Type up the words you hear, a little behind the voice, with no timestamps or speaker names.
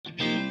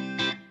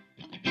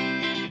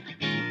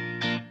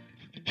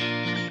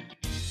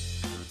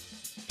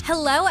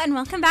Hello and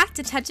welcome back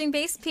to Touching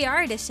Base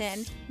PR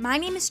Edition. My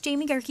name is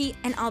Jamie Gerke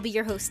and I'll be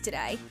your host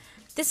today.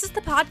 This is the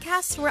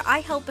podcast where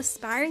I help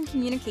aspiring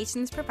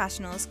communications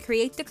professionals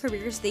create the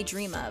careers they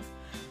dream of.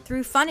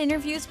 Through fun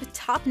interviews with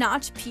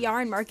top-notch PR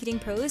and marketing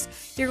pros,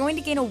 you're going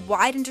to gain a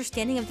wide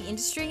understanding of the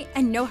industry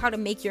and know how to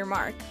make your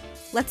mark.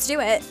 Let's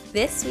do it.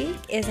 This week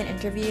is an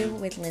interview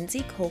with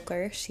Lindsay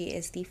Colker. She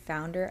is the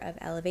founder of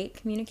Elevate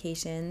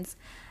Communications.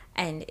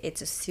 And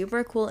it's a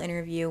super cool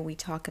interview. We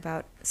talk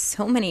about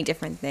so many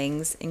different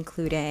things,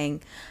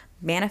 including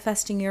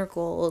manifesting your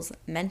goals,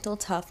 mental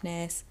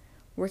toughness,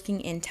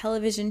 working in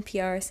television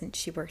PR since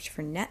she worked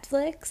for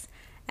Netflix,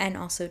 and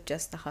also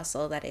just the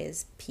hustle that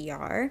is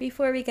PR.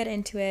 Before we get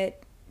into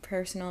it,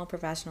 personal,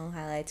 professional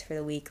highlights for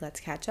the week. Let's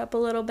catch up a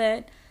little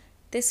bit.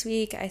 This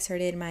week, I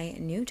started my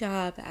new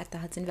job at the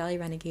Hudson Valley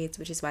Renegades,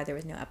 which is why there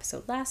was no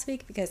episode last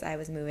week because I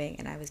was moving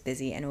and I was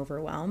busy and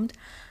overwhelmed.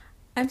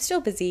 I'm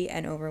still busy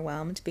and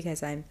overwhelmed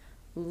because I'm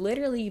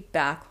literally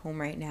back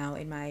home right now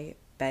in my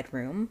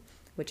bedroom,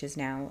 which is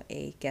now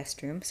a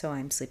guest room, so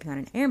I'm sleeping on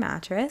an air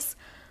mattress.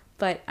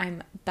 But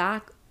I'm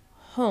back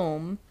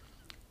home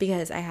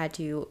because I had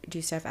to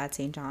do stuff at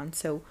St. John's.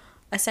 So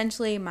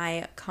essentially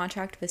my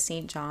contract with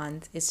St.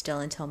 John's is still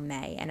until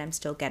May and I'm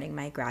still getting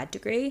my grad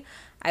degree.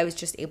 I was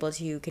just able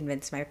to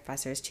convince my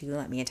professors to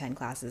let me attend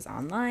classes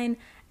online,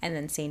 and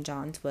then St.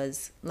 John's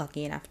was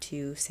lucky enough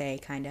to say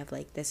kind of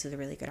like, this is a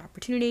really good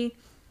opportunity,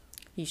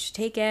 you should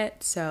take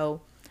it.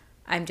 So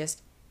I'm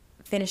just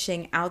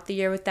finishing out the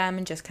year with them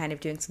and just kind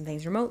of doing some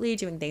things remotely,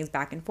 doing things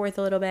back and forth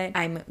a little bit.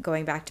 I'm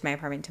going back to my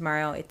apartment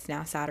tomorrow. It's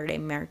now Saturday,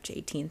 March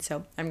 18th.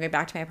 So I'm going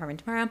back to my apartment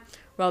tomorrow,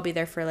 where I'll be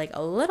there for like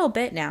a little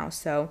bit now.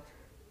 So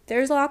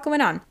there's a lot going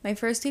on. My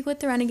first week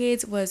with the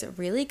Renegades was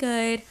really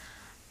good.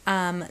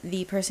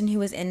 The person who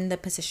was in the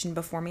position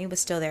before me was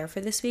still there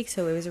for this week,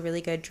 so it was a really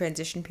good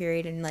transition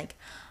period, and like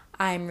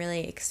I'm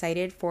really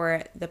excited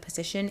for the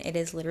position. It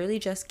is literally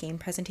just game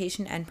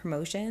presentation and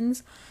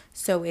promotions,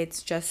 so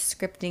it's just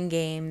scripting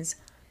games,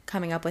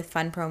 coming up with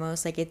fun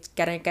promos. Like it's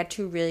gonna get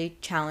to really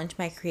challenge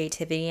my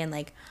creativity and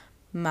like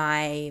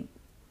my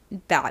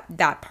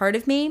that part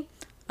of me.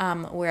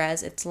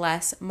 Whereas it's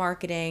less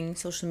marketing,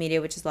 social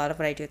media, which is a lot of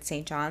what I do at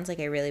St. John's. Like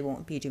I really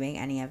won't be doing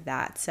any of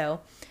that. So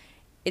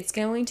it's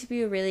going to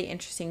be a really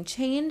interesting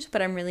change,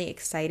 but I'm really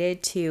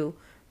excited to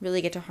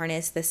really get to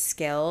harness the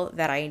skill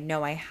that I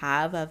know I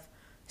have of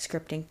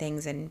scripting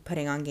things and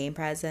putting on game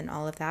pres and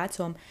all of that.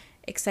 So I'm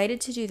excited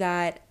to do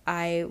that.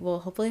 I will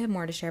hopefully have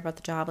more to share about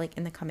the job like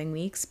in the coming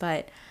weeks,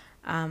 but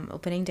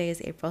opening day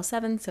is April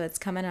 7th, so it's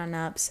coming on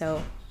up.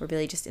 So we're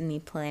really just in the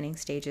planning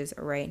stages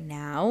right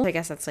now. So I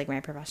guess that's like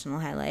my professional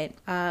highlight.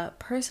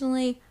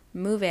 Personally,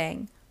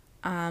 moving.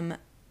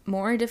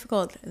 More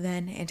difficult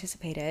than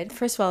anticipated.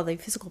 First of all, the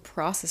physical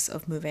process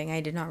of moving, I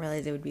did not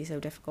realize it would be so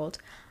difficult.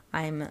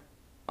 I'm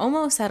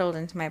almost settled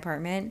into my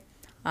apartment.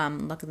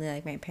 Luckily,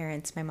 like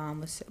my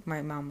mom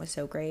was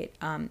so great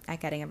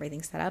at getting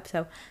everything set up,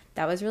 so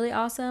that was really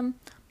awesome.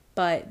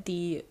 But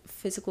the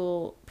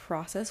physical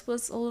process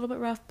was a little bit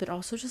rough, but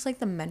also just like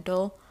the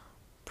mental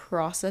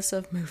process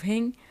of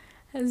moving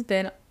has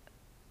been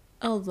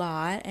a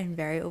lot and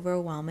very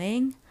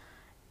overwhelming.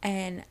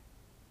 And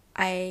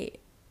I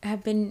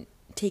have been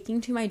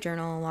taking to my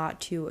journal a lot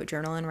to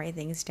journal and write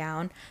things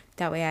down.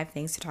 That way I have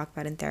things to talk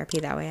about in therapy.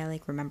 That way I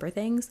like remember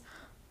things.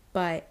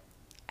 But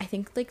I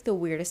think like the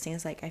weirdest thing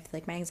is like I feel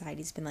like my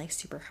anxiety's been like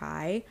super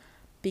high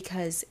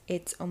because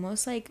it's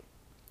almost like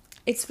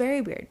it's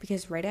very weird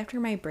because right after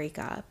my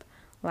breakup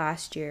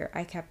last year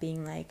I kept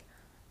being like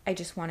I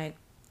just want to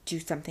do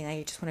something, like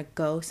I just want to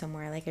go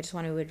somewhere, like I just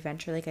want to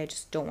adventure, like I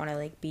just don't want to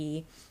like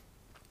be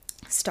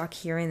stuck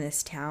here in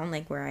this town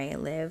like where I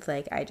live.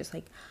 Like I just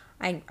like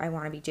I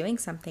want to be doing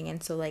something.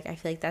 And so like I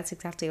feel like that's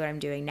exactly what I'm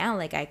doing now.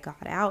 Like I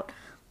got out,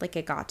 like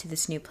I got to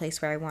this new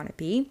place where I want to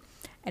be,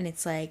 and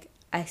it's like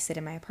I sit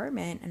in my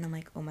apartment and I'm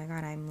like, oh my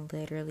god, I'm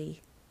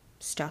literally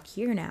stuck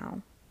here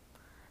now.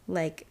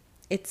 Like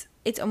it's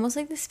almost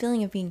like this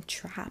feeling of being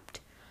trapped.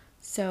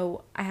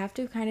 So I have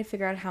to kind of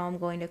figure out how I'm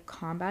going to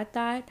combat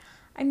that.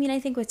 I mean, I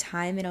think with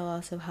time it'll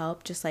also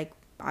help, just like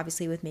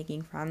obviously with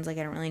making friends. Like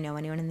I don't really know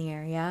anyone in the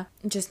area,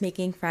 just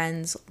making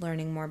friends,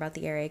 learning more about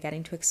the area,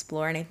 getting to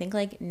explore. And I think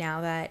like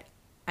now that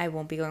I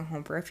won't be going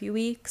home for a few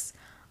weeks,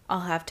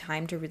 I'll have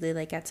time to really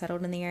like get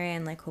settled in the area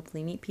and like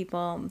hopefully meet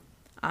people.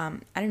 I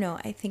don't know,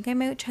 I think I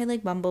might try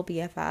like Bumble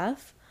BFF.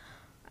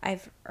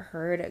 I've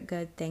heard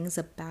good things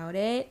about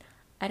it.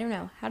 I don't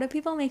know. How do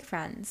people make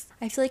friends?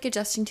 I feel like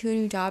adjusting to a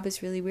new job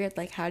is really weird.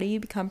 Like, how do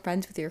you become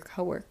friends with your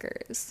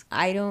coworkers?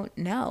 I don't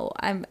know.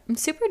 I'm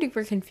super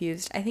duper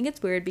confused. I think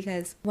it's weird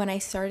because when I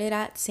started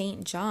at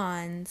St.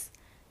 John's,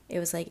 it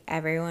was like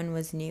everyone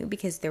was new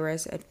because there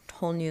was a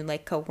whole new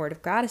like cohort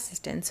of grad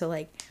assistants. So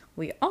like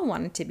we all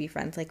wanted to be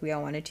friends. Like we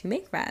all wanted to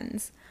make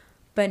friends.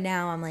 But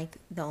now I'm like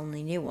the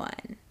only new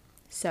one.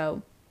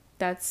 So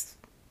that's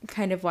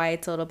kind of why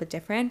it's a little bit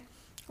different.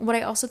 What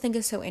I also think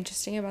is so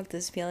interesting about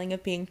this feeling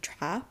of being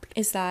trapped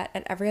is that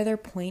at every other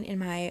point in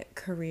my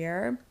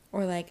career,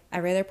 or like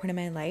every other point in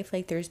my life,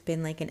 like there's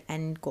been like an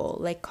end goal.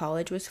 Like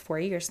college was 4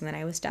 years and then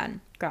I was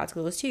done. Grad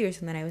school was 2 years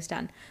and then I was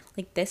done.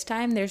 Like this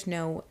time there's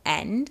no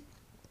end.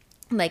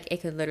 Like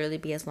it could literally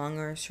be as long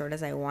or as short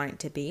as I want it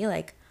to be.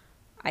 Like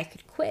I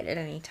could quit at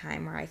any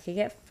time, or I could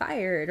get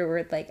fired,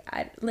 or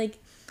like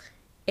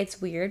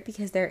it's weird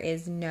because there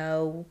is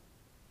no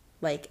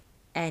like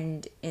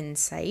end in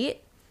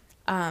sight,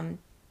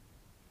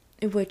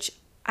 which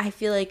I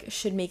feel like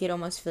should make it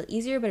almost feel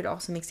easier, but it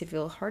also makes it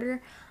feel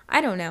harder.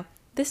 I don't know.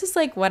 This is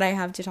like what I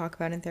have to talk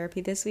about in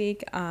therapy this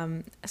week. So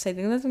I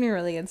think that's gonna be a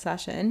really good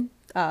session,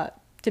 to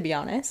be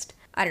honest.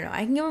 I don't know.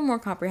 I can give a more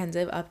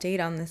comprehensive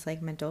update on this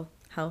like mental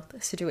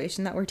health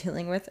situation that we're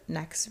dealing with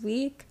next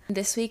week.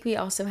 This week we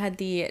also had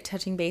the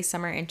Touching Base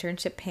summer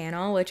internship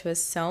panel, which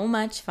was so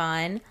much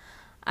fun.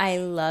 I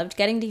loved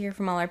getting to hear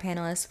from all our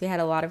panelists. We had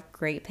a lot of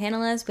great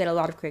panelists. We had a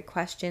lot of great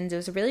questions. It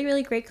was a really,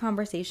 really great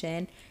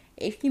conversation.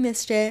 If you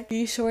missed it,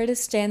 be sure to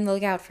stay on the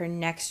lookout for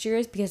next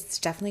year's, because it's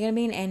definitely going to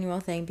be an annual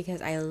thing,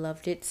 because I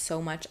loved it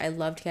so much. I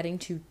loved getting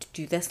to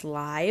do this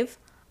live.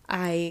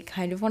 I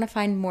kind of want to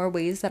find more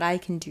ways that I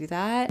can do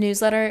that.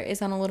 Newsletter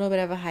is on a little bit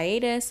of a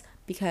hiatus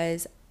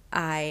because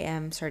I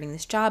am starting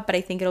this job, but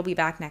I think it'll be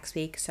back next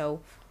week,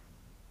 so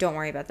don't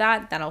worry about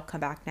that. That'll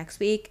come back next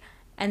week.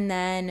 And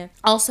then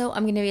also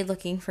I'm going to be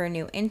looking for a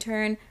new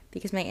intern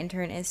because my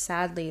intern is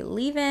sadly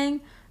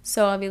leaving.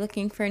 So I'll be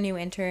looking for a new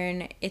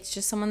intern. It's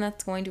just someone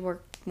that's going to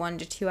work 1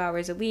 to 2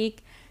 hours a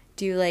week,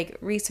 do like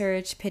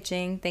research,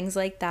 pitching, things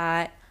like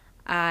that.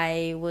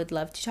 I would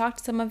love to talk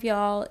to some of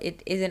y'all.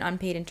 It is an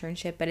unpaid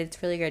internship, but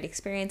it's really great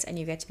experience and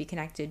you get to be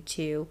connected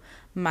to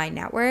my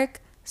network.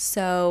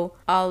 So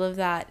all of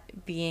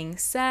that being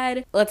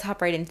said, let's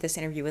hop right into this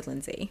interview with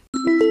Lindsay.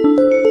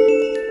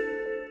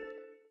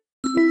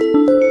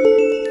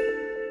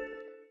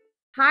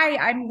 Hi,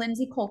 I'm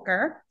Lindsay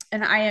Colker,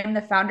 and I am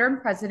the founder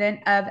and president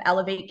of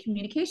Elevate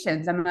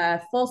Communications. I'm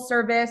a full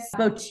service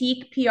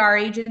boutique PR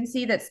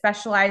agency that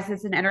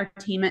specializes in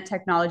entertainment,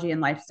 technology,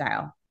 and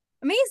lifestyle.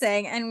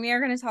 Amazing. And we are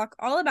going to talk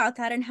all about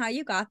that and how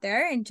you got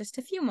there in just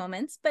a few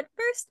moments. But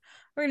first,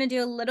 we're going to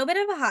do a little bit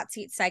of a hot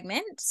seat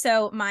segment.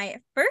 So my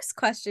first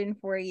question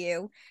for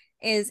you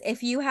is,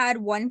 if you had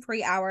 1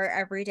 free hour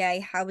every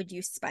day, how would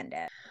you spend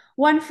it?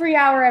 1 free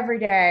hour every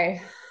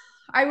day.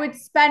 I would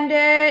spend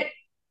it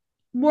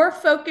more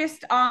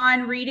focused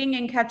on reading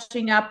and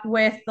catching up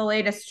with the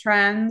latest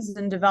trends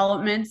and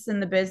developments in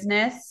the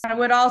business. I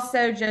would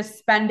also just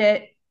spend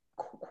it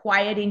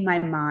quieting my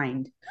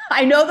mind.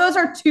 I know those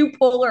are two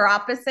polar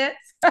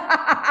opposites, but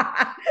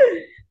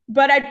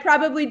I'd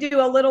probably do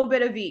a little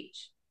bit of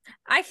each.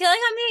 I feel like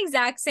I'm the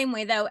exact same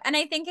way though. And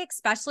I think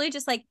especially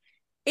just like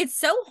it's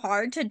so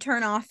hard to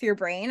turn off your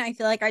brain. I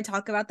feel like I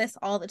talk about this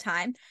all the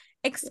time,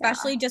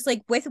 especially Yeah. just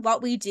like with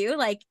what we do,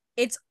 like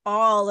it's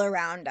all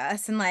around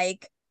us. And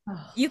like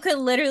you could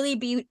literally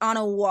be on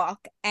a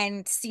walk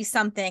and see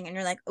something and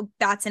you're like, oh,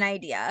 that's an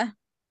idea.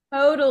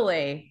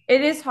 Totally.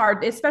 It is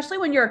hard, especially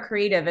when you're a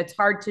creative. It's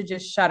hard to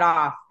just shut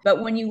off.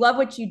 But when you love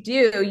what you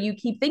do, you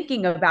keep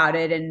thinking about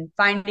it and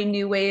finding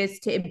new ways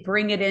to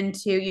bring it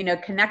into,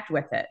 connect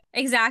with it.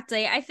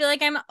 Exactly. I feel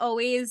like I'm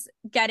always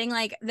getting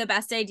like the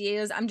best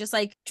ideas. I'm just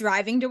like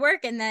driving to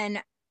work and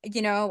then,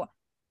 you know,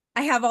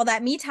 I have all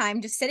that me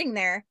time just sitting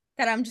there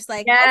that I'm just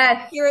like, oh,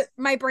 Yes. here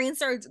my brain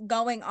starts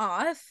going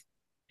off.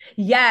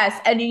 Yes.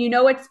 And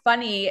what's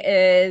funny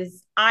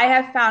is I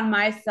have found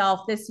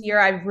myself this year,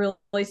 I've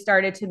really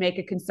started to make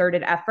a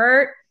concerted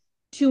effort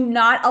to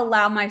not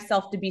allow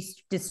myself to be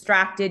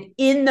distracted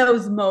in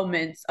those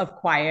moments of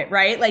quiet,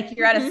 right? Like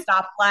you're at a Mhm.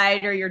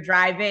 stoplight or you're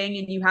driving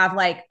and you have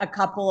like a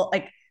couple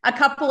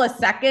of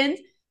seconds.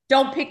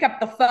 Don't pick up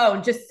the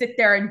phone, just sit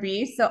there and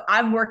be. So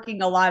I'm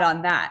working a lot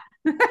on that.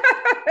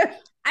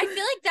 I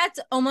feel like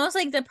that's almost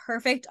like the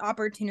perfect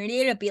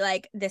opportunity to be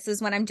like, this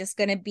is when I'm just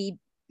gonna be.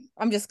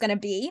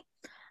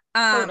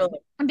 Um, Totally.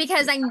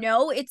 because I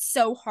know it's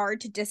so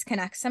hard to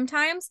disconnect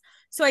sometimes.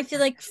 So I feel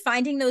like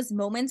finding those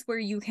moments where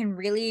you can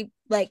really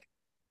like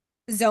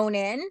zone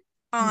in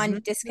on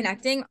Mhm.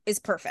 disconnecting is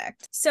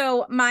perfect.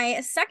 So my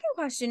second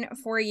question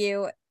for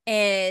you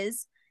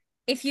is,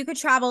 if you could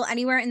travel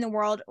anywhere in the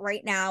world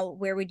right now,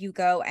 where would you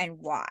go and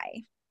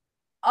why?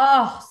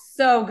 Oh,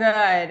 so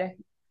good.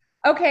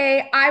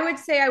 Okay, I would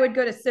say I would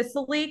go to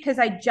Sicily because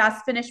I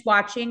just finished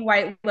watching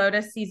White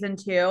Lotus season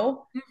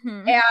 2,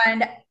 Mm-hmm.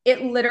 and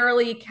it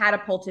literally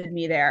catapulted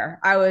me there.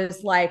 I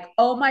was like,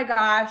 oh my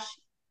gosh,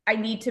 I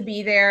need to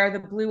be there. The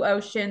blue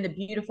ocean, the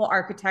beautiful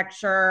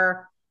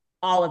architecture,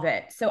 all of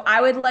it. So I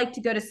would like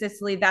to go to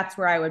Sicily. That's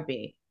where I would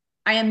be.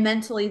 I am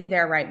mentally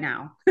there right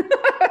now.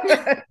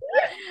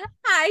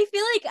 I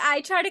feel like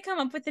I try to come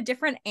up with a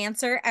different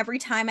answer every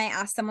time I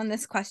ask someone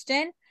this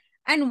question.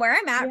 And where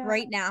I'm at Yeah.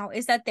 right now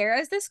is that there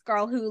is this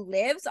girl who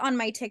lives on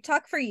my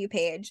TikTok For You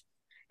page.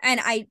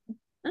 And I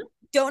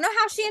don't know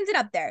how she ended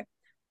up there,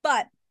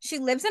 but she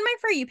lives on my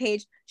For You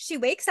page. She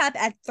wakes up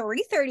at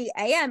 3:30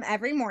 a.m.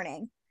 every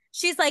morning.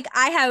 She's like,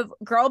 I have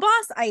girl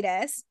boss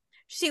itis.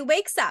 She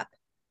wakes up,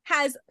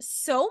 has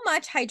so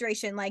much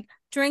hydration, like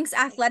drinks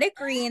athletic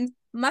greens,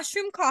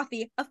 mushroom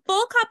coffee, a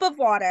full cup of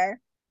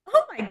water,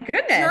 Oh my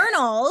goodness.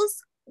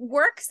 journals,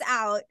 works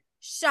out,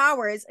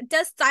 showers,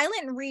 does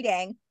silent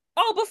reading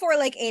all before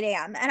like 8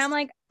 a.m. And I'm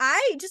like,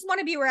 I just want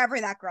to be wherever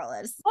that girl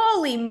is.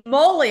 Holy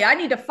moly, I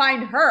need to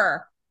find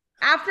her.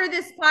 After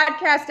this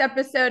podcast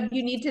episode,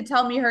 you need to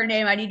tell me her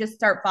name. I need to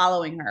start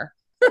following her.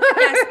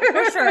 Yes,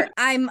 for sure.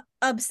 I'm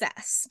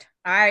obsessed.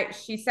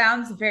 She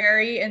sounds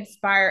very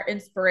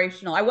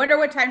inspirational. I wonder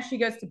what time she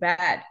goes to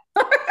bed.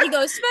 She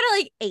goes to bed at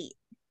like 8.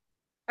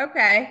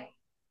 Okay.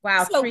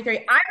 Wow, So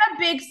 3:30. I'm a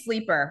big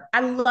sleeper. I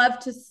love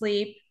to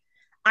sleep.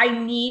 I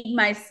need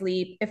my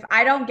sleep. If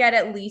I don't get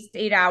at least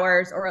 8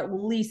 hours or at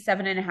least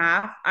seven and a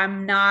half,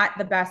 I'm not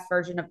the best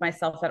version of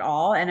myself at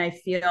all. And I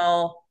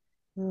feel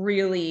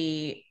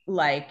really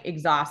like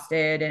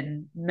exhausted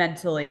and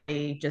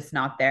mentally just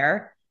not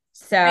there. I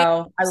So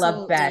I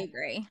love absolutely bed.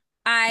 agree. Yeah.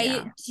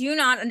 I do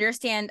not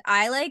understand.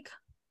 I like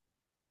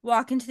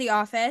walk into the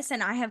office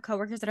and I have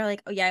coworkers that are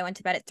like, oh yeah, I went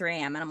to bed at 3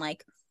 a.m. And I'm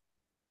like,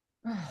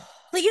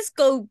 please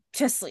go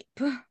to sleep.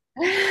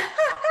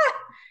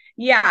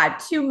 Yeah,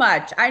 too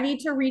much. I need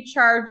to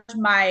recharge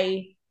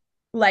my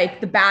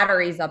like the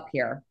batteries up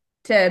here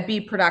to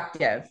be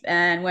productive.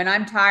 And when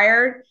I'm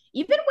tired,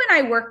 even when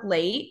I work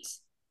late,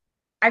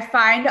 I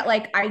find that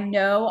like I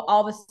know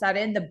all of a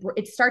sudden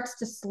it starts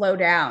to slow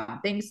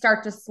down. Things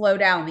start to slow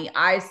down. The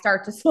eyes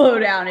start to slow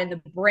down in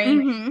the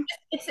brain. Mm-hmm.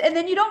 It's and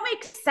then you don't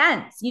make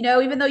sense,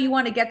 even though you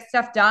want to get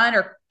stuff done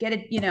or get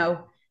it,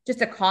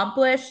 just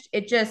accomplished.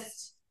 It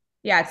just,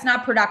 yeah, it's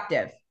not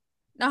productive.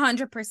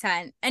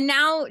 100%. And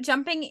now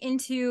jumping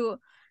into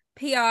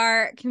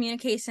PR,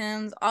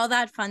 communications, all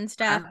that fun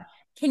stuff.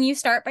 Can you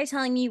start by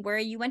telling me where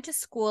you went to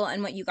school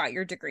and what you got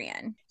your degree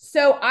in?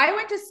 So I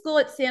went to school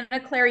at Santa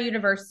Clara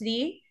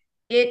University.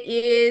 It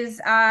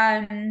is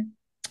um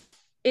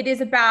it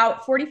is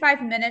about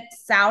 45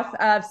 minutes south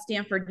of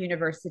Stanford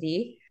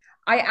University.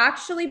 I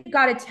actually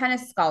got a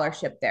tennis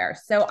scholarship there.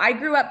 So I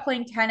grew up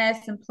playing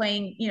tennis and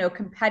playing,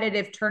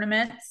 competitive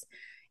tournaments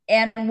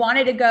and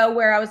wanted to go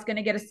where I was going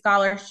to get a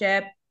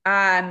scholarship.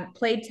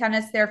 Played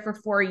tennis there for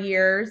 4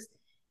 years,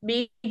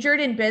 majored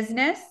in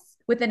business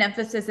with an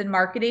emphasis in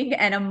marketing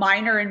and a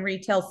minor in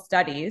retail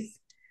studies.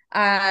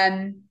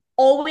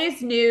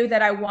 Always knew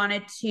that I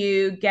wanted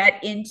to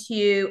get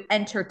into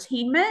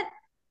entertainment,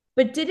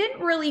 but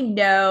didn't really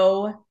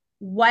know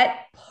what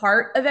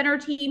part of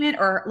entertainment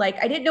or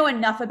like I didn't know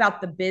enough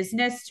about the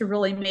business to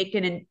really make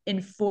an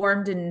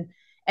informed and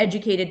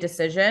educated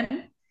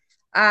decision.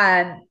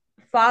 Um,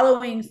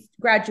 Following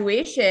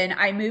graduation,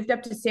 I moved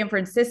up to San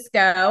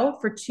Francisco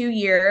for 2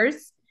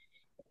 years.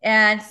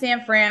 And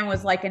San Fran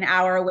was like an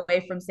hour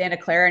away from Santa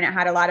Clara, and it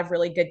had a lot of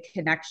really good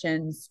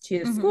connections to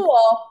the Mm-hmm.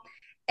 school.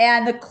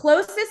 And the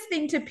closest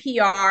thing to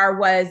PR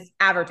was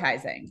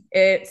advertising.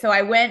 So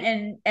I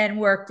went and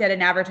worked at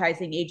an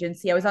advertising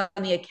agency. I was on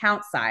the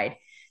account side.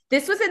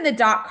 This was in the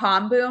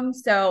dot-com boom,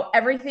 so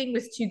everything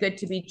was too good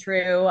to be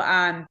true.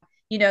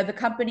 The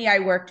company I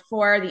worked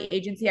for, the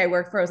agency I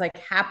worked for was like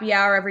happy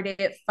hour every day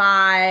at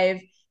 5.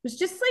 It was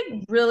just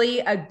like really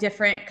a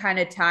different kind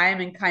of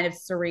time and kind of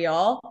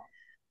surreal,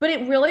 but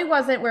it really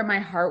wasn't where my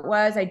heart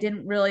was. I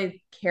didn't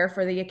really care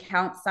for the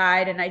account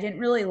side and I didn't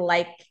really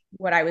like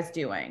what I was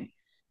doing.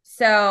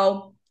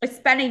 So I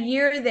spent a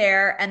year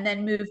there and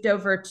then moved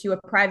over to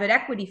a private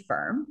equity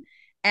firm.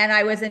 And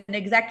I was an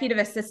executive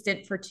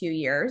assistant for 2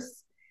 years.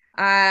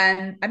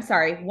 I'm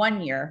sorry,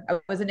 1 year. I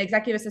was an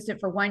executive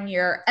assistant for 1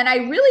 year. And I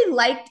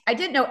really I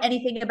didn't know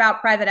anything about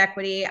private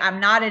equity. I'm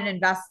not an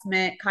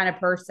investment kind of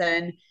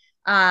person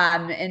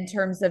in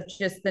terms of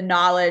just the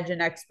knowledge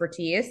and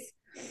expertise,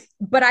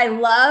 but I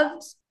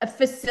loved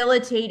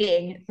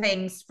facilitating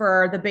things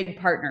for the big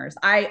partners.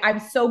 I'm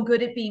so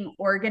good at being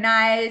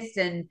organized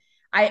and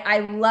I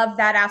love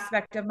that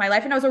aspect of my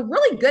life. And I was a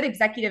really good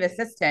executive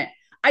assistant.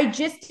 I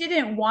just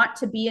didn't want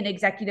to be an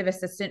executive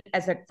assistant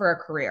for a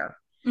career.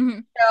 Mm-hmm.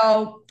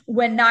 So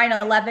when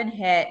 9/11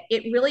 hit,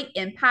 it really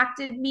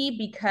impacted me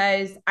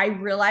because I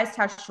realized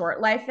how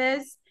short life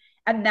is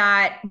and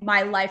that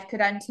my life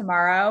could end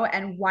tomorrow.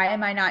 And why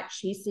am I not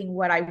chasing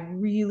what I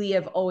really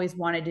have always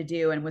wanted to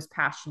do and was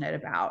passionate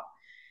about?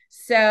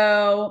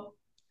 So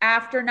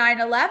after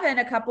 9/11,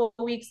 a couple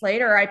of weeks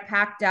later, I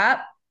packed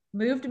up,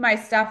 moved my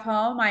stuff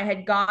home. I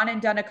had gone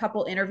and done a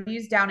couple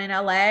interviews down in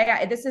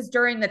LA. This is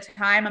during the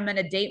time, I'm going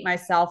to date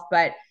myself,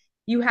 but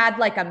you had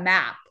like a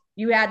map,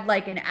 you had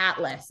like an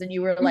atlas, and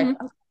you were like,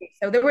 Mm-hmm. okay.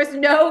 So there was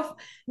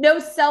no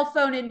cell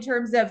phone in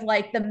terms of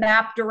like the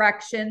map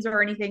directions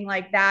or anything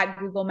like that,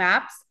 Google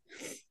Maps.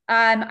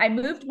 I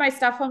moved my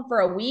stuff home for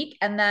a week,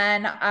 and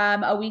then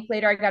a week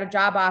later, I got a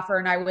job offer,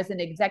 and I was an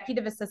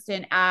executive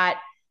assistant at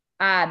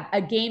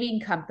a gaming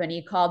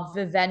company called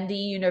Vivendi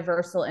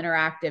Universal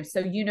Interactive. So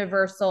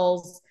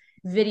Universal's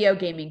video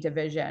gaming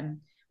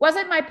division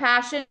wasn't my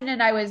passion,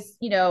 and I was,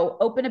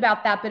 open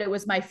about that, but it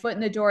was my foot in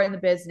the door in the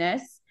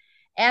business.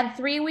 And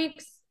 3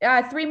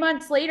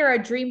 months later,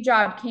 a dream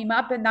job came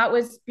up, and that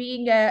was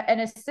being an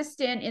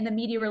assistant in the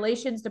media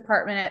relations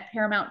department at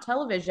Paramount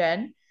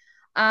Television.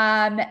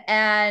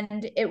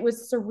 And it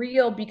was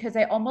surreal because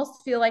I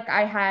almost feel like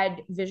I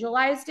had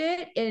visualized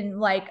it in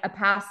like a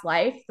past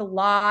life, the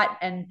lot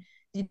and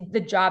the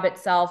job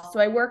itself. So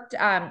I worked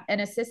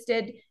and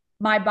assisted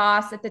my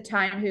boss at the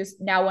time, who's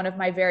now one of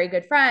my very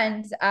good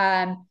friends,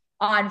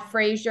 on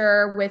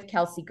Frasier with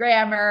Kelsey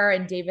Grammer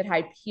and David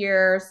Hyde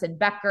Pierce and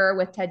Becker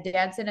with Ted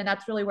Danson. And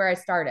that's really where I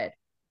started.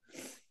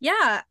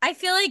 Yeah, I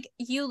feel like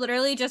you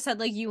literally just said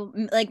like you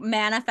like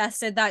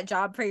manifested that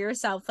job for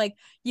yourself. Like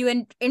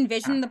you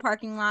envisioned the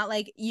parking lot,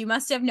 like you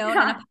must have known in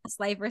a Yeah. past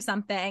life or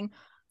something.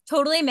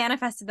 Totally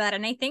manifested that.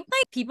 And I think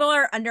like people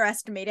are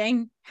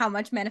underestimating how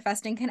much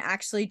manifesting can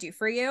actually do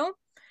for you.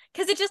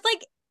 Because it just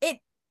like it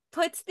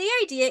puts the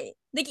idea,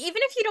 like even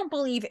if you don't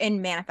believe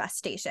in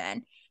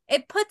manifestation,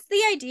 it puts the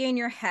idea in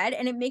your head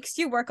and it makes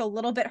you work a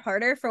little bit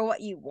harder for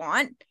what you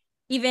want,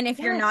 even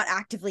if you're Yes. not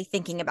actively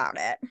thinking about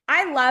it.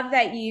 I love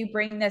that you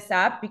bring this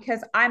up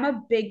because I'm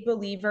a big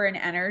believer in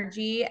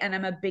energy and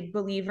I'm a big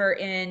believer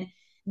in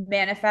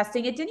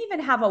manifesting. It didn't even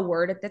have a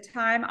word at the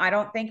time, I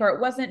don't think, or it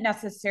wasn't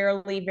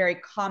necessarily very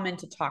common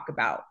to talk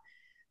about.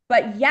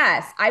 But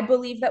yes, I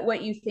believe that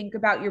what you think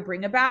about, you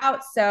bring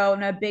about. So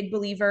I'm a big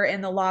believer in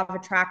the law of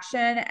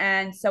attraction.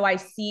 And so I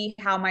see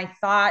how my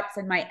thoughts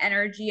and my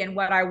energy and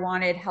what I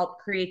wanted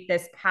helped create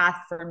this path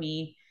for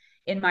me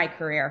in my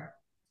career.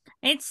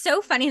 And it's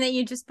so funny that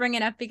you just bring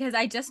it up because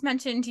I just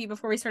mentioned to you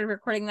before we started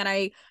recording that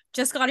I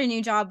just got a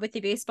new job with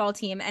the baseball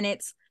team. And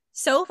it's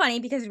so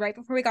funny because right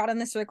before we got on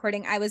this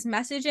recording, I was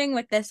messaging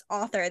with this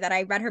author that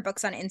I read her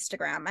books on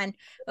Instagram. And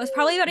it was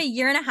probably about a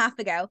year and a half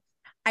ago.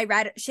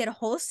 She had a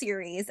whole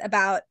series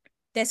about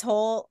this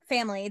whole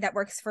family that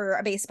works for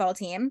a baseball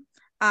team.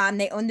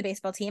 They own the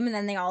baseball team and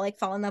then they all like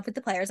fall in love with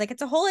the players. Like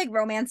it's a whole like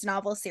romance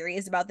novel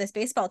series about this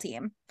baseball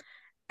team.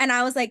 And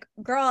I was like,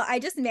 girl, I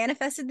just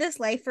manifested this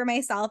life for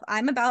myself.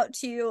 I'm about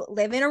to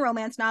live in a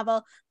romance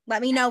novel.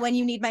 Let me know when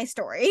you need my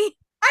story.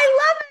 I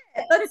love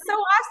it. That's so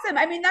awesome.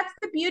 I mean, that's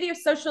the beauty of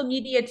social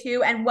media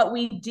too, and what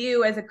we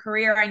do as a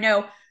career. I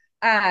know,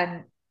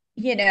 um,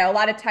 a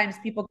lot of times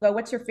people go,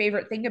 "What's your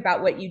favorite thing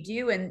about what you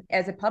do?" And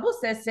as a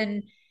publicist,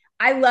 and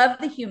I love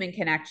the human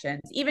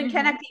connections, even Mm-hmm.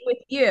 connecting with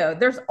you.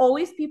 There's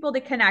always people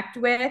to connect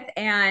with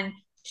and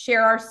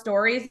share our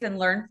stories and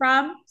learn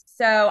from.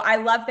 So I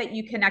love that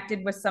you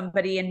connected with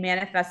somebody and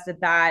manifested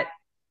that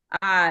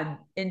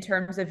in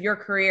terms of your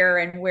career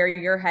and where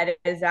your head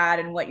is at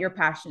and what you're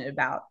passionate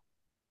about.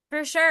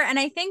 For sure. And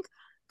I think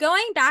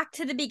going back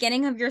to the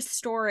beginning of your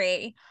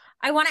story,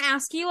 I want to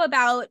ask you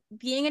about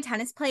being a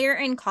tennis player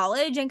in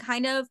college and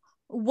kind of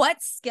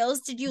what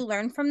skills did you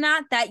learn from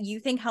that that you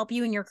think help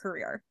you in your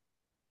career?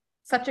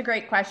 Such a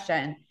great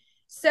question.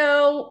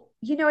 So,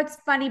 it's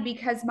funny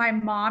because my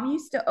mom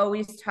used to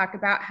always talk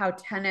about how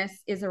tennis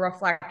is a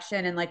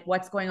reflection and like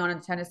what's going on in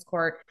the tennis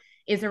court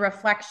is a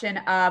reflection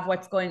of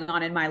what's going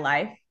on in my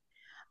life.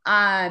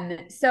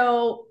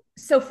 So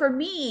for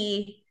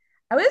me,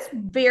 I was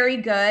very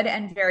good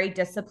and very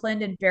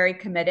disciplined and very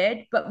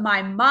committed, but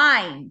my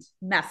mind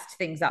messed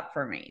things up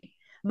for me.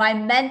 My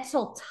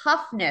mental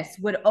toughness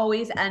would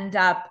always end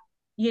up,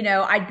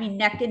 I'd be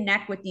neck and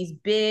neck with these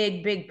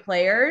big, big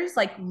players,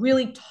 like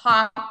really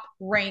top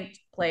ranked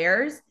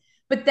players.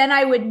 But then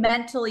I would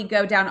mentally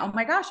go down, oh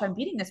my gosh, I'm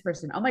beating this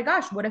person. Oh my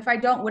gosh, what if I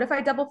don't? What if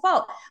I double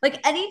fault?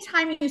 Like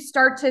anytime you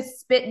start to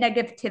spit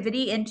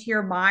negativity into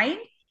your mind,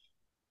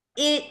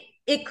 it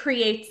it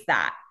creates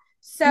that.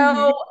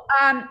 Mm-hmm.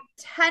 So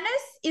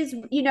tennis is,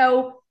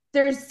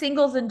 there's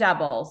singles and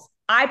doubles.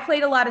 I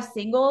played a lot of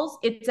singles.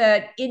 It's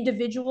an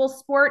individual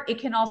sport. It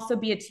can also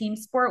be a team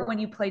sport when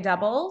you play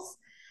doubles.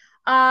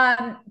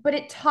 But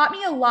it taught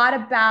me a lot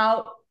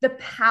about the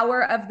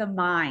power of the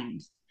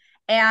mind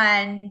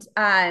and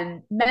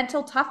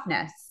mental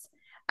toughness.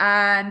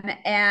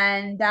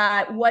 And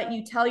that what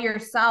you tell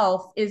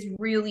yourself is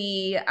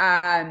really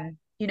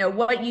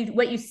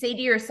what you say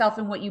to yourself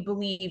and what you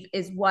believe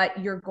is what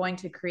you're going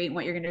to create and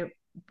what you're going to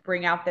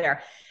bring out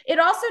there. It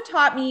also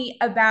taught me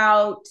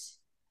about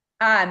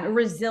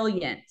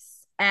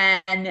resilience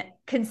and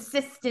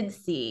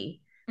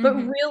consistency. But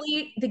Mm-hmm.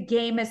 really, the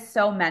game is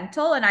so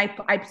mental, and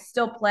I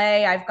still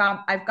play. I've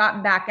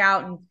gotten back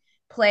out and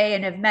play,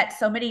 and have met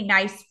so many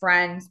nice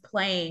friends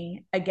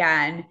playing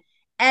again.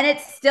 And it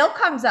still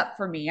comes up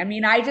for me. I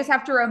mean, I just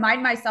have to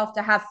remind myself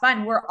to have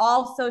fun. We're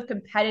all so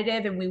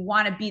competitive, and we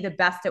want to be the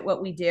best at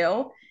what we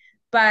do.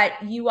 But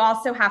you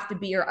also have to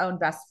be your own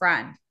best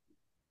friend.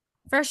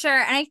 For sure.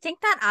 And I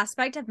think that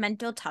aspect of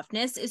mental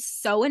toughness is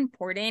so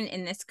important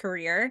in this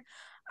career.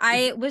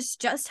 I was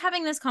just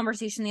having this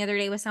conversation the other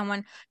day with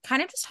someone,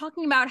 kind of just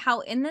talking about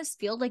how in this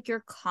field, like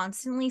you're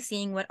constantly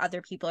seeing what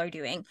other people are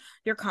doing.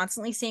 You're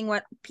constantly seeing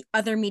what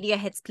other media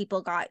hits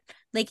people got.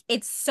 Like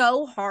it's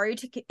so hard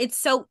it's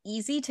so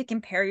easy to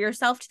compare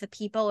yourself to the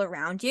people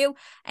around you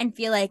and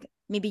feel like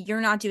maybe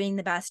you're not doing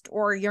the best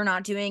or you're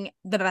not doing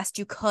the best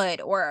you could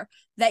or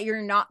that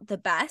you're not the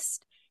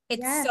best.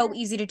 It's Yes. so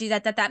easy to do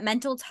that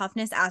mental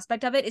toughness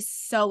aspect of it is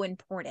so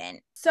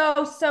important.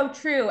 So, so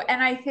true.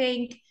 And I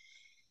think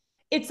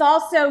it's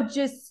also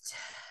just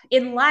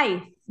in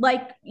life,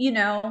 like,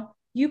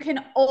 you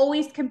can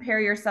always compare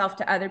yourself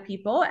to other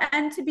people.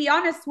 And to be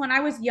honest, when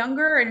I was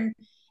younger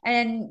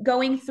and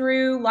going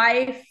through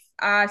life,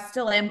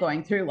 still am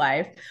going through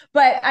life,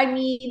 but I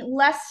mean,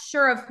 less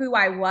sure of who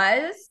I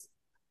was,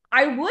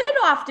 I would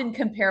often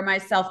compare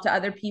myself to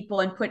other people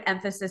and put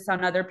emphasis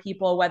on other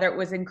people, whether it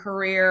was in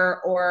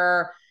career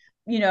or,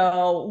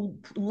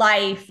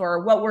 life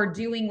or what we're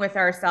doing with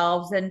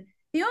ourselves. And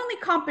the only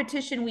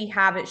competition we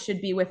have, it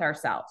should be with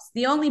ourselves.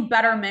 The only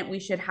betterment we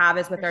should have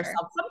is with For sure.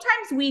 ourselves.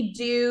 Sometimes we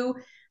do,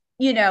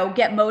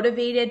 get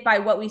motivated by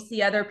what we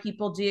see other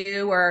people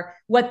do or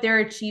what they're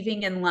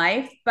achieving in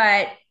life.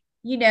 But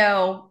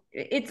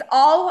it's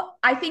all,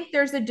 I think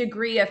there's a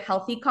degree of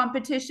healthy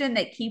competition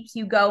that keeps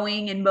you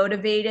going and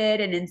motivated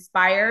and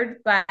inspired.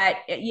 But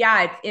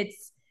yeah,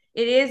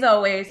 it is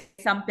always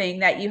something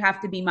that you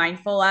have to be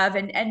mindful of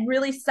and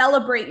really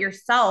celebrate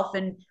yourself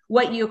and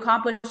what you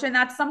accomplish. And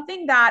that's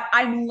something that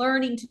I'm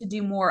learning to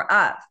do more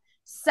of.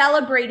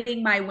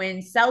 Celebrating my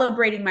wins,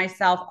 celebrating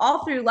myself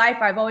all through life.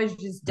 I've always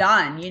just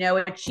done,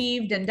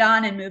 achieved and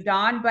done and moved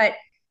on. But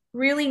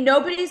really,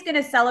 nobody's going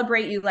to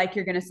celebrate you like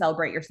you're going to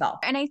celebrate yourself.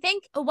 And I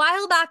think a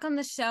while back on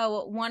the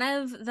show, one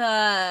of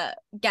the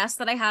guests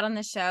that I had on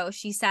the show,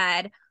 she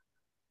said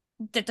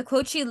that the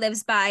quote she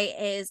lives by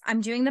is, "I'm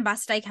doing the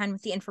best I can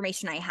with the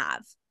information I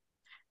have."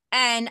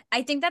 And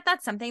I think that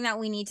that's something that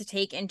we need to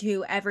take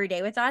into every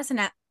day with us. And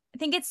I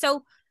think it's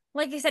so,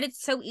 like I said,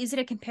 it's so easy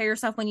to compare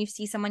yourself when you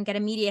see someone get a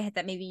media hit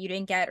that maybe you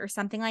didn't get or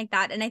something like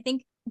that. And I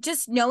think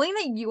just knowing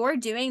that you're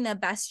doing the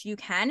best you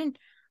can. And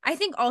I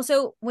think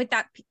also with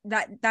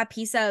that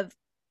piece of,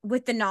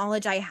 with the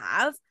knowledge I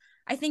have,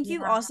 I think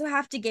you also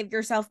have to give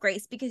yourself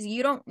grace because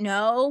you don't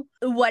know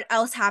what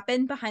else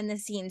happened behind the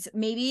scenes.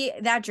 Maybe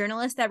that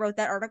journalist that wrote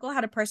that article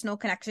had a personal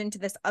connection to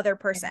this other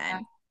person.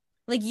 Yeah.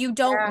 Like, you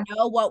don't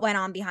know what went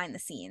on behind the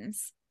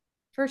scenes.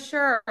 For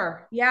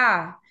sure.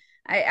 Yeah.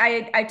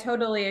 I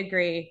totally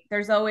agree.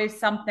 There's always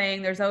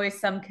something, there's always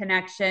some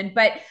connection.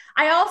 But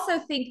I also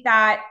think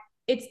that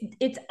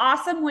it's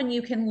awesome when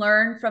you can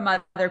learn from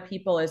other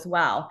people as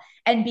well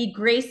and be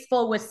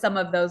graceful with some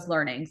of those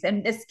learnings.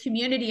 And this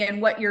community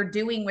and what you're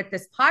doing with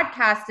this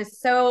podcast is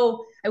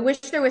so, I wish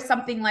there was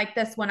something like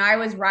this when I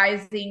was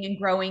rising and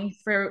growing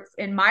through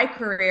in my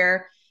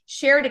career,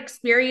 shared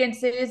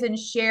experiences and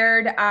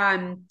shared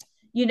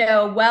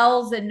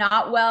wells and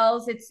not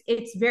wells.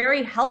 It's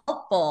very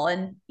helpful,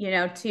 and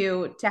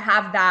to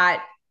have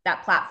that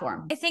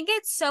platform. I think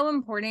it's so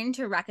important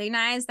to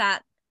recognize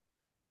that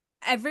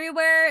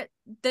everywhere,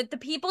 that the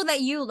people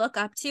that you look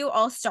up to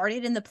all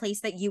started in the place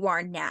that you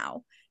are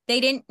now.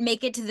 They didn't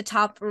make it to the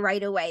top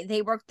right away.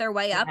 They worked their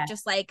way up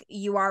just like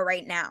you are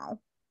right now.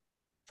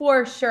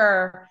 For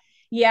sure.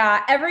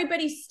 Yeah,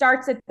 everybody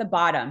starts at the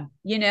bottom,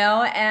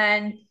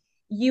 and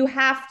you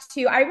have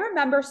to. I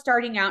remember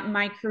starting out in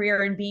my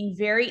career and being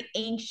very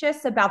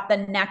anxious about the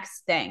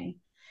next thing.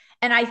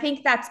 And I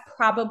think that's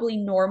probably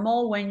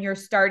normal when you're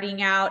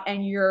starting out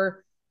and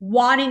you're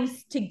wanting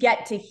to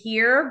get to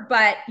here,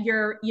 but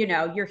you're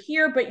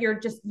here, but you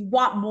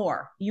want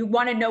more. You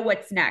want to know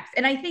what's next.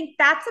 And I think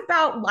that's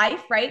about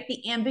life, right?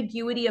 The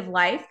ambiguity of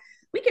life.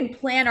 We can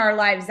plan our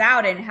lives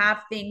out and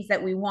have things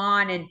that we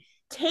want and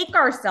take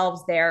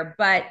ourselves there,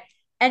 but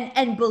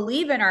and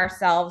believe in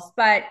ourselves.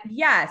 But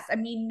yes, I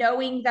mean,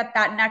 knowing that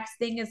next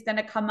thing is going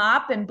to come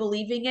up and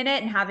believing in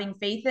it and having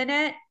faith in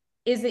it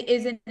is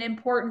an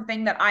important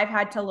thing that I've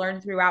had to learn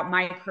throughout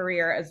my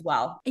career as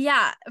well.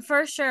 Yeah,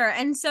 for sure.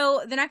 And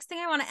so the next thing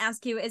I want to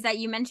ask you is that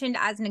you mentioned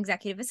as an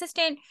executive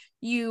assistant,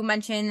 you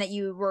mentioned that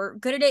you were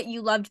good at it,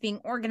 you loved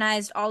being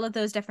organized, all of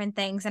those different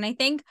things. And I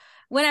think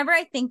whenever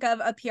I think of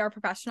a PR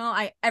professional,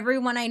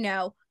 everyone I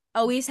know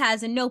always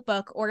has a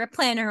notebook or a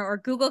planner or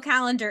Google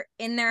Calendar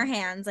in their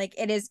hands. Like,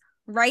 it is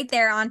right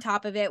there on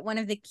top of it. One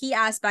of the key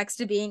aspects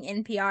to being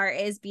in PR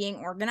is being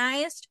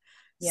organized.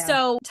 Yeah.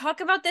 So talk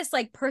about this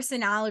like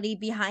personality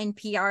behind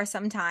PR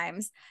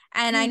sometimes.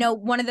 And I know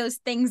one of those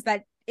things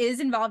that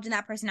is involved in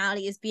that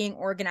personality is being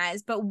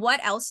organized. But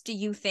what else do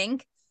you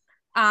think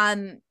are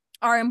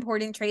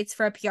important traits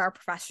for a PR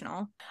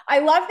professional? I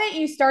love that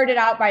you started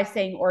out by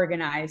saying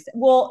organized.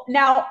 Well,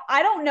 now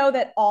I don't know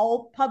that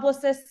all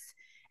publicists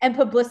and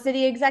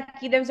publicity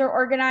executives are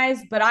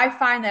organized, but I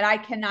find that I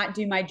cannot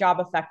do my job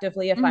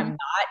effectively if I'm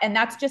not. And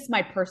that's just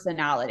my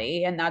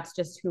personality and that's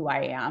just who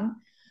I am.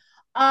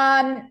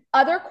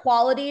 Other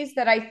qualities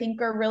that I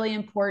think are really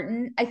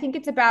important, I think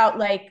it's about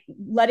like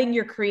letting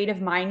your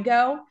creative mind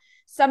go.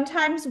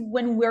 Sometimes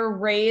when we're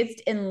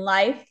raised in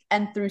life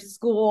and through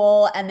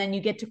school, and then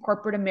you get to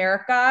corporate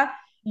America,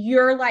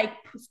 you're like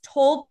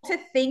told to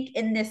think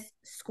in this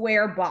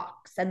square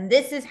box, and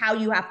this is how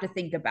you have to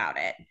think about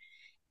it.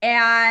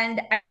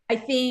 And I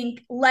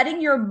think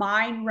letting your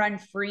mind run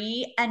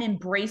free and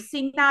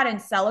embracing that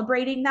and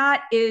celebrating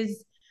that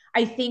is,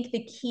 I think,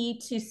 the key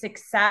to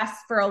success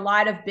for a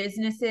lot of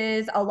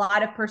businesses, a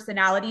lot of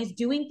personalities,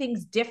 doing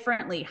things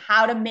differently,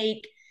 how to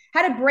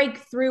break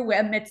through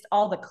amidst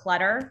all the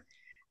clutter.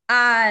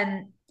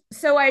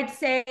 So I'd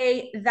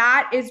say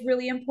that is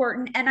really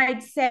important. And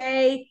I'd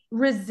say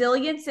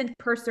resilience and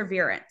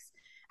perseverance.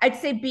 I'd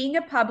say being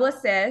a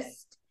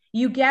publicist,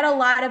 you get a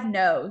lot of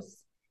no's,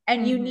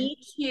 and you need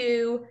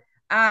to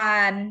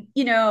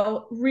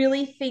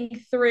really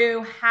think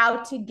through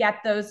how to get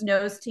those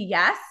no's to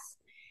yes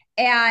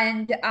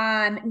and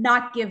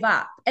not give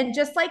up. And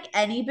just like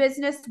any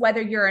business,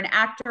 whether you're an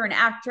actor, an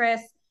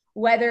actress,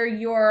 whether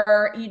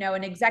you're,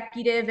 an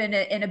executive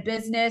in a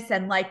business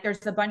and like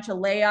there's a bunch of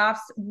layoffs,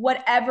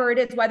 whatever it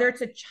is, whether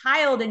it's a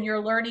child and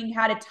you're learning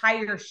how to tie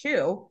your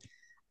shoe,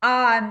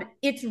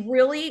 it's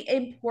really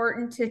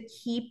important to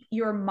keep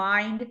your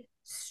mind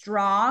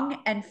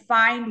strong and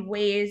find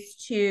ways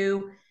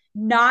to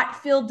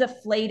not feel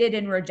deflated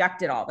and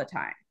rejected all the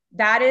time.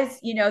 That is,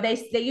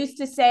 they used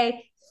to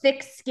say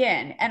thick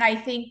skin. And I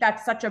think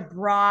that's such a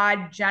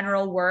broad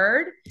general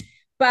word.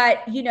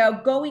 But,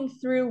 going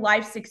through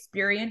life's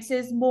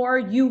experiences more,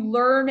 you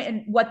learn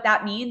and what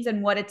that means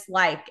and what it's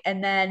like.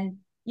 And then,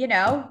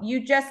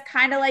 you just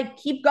kind of like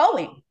keep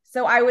going.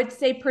 So I would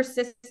say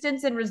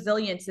persistence and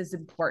resilience is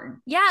important.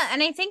 Yeah,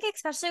 and I think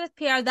especially with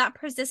PR, that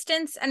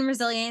persistence and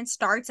resilience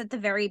starts at the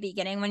very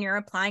beginning when you're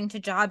applying to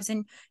jobs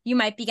and you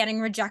might be getting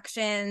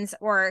rejections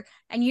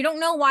and you don't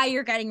know why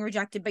you're getting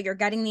rejected, but you're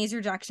getting these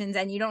rejections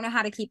and you don't know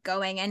how to keep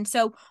going. And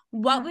so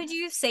what would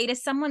you say to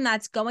someone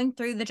that's going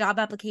through the job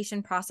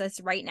application process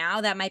right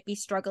now that might be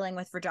struggling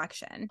with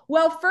rejection?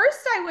 Well,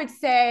 first I would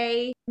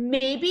say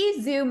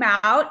maybe zoom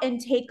out and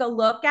take a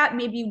look at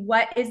maybe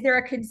is there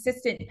a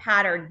consistent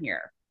pattern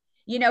here?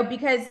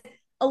 Because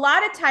a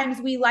lot of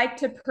times we like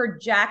to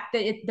project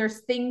that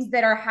there's things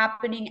that are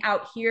happening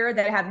out here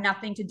that have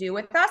nothing to do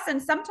with us. And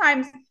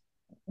sometimes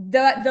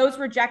those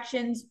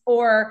rejections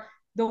or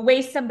the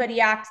way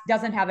somebody acts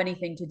doesn't have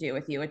anything to do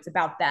with you. It's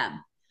about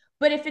them.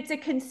 But if it's a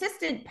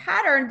consistent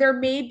pattern, there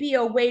may be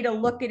a way to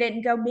look at it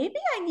and go, maybe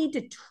I need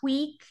to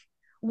tweak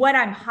what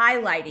I'm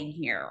highlighting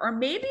here, or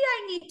maybe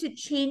I need to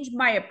change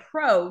my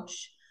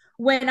approach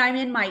when I'm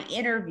in my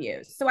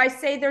interviews. So I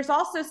say there's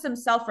also some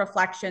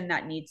self-reflection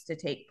that needs to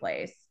take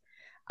place.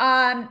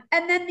 And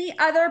then the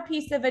other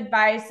piece of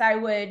advice I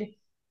would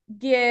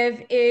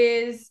give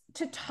is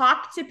to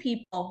talk to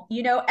people.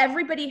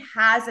 Everybody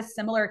has a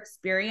similar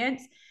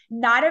experience.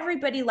 Not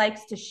everybody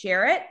likes to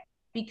share it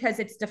because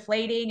it's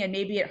deflating and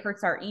maybe it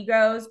hurts our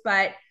egos,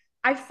 but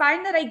I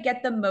find that I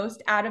get the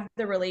most out of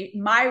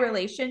my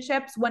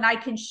relationships when I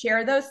can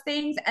share those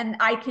things and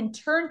I can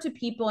turn to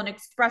people and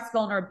express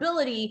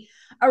vulnerability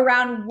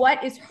around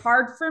what is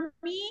hard for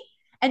me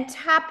and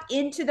tap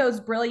into those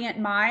brilliant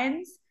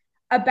minds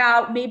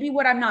about maybe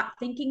what I'm not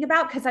thinking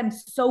about because I'm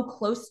so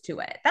close to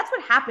it. That's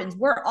what happens.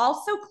 We're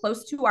all so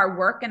close to our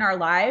work and our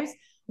lives.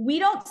 We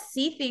don't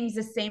see things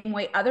the same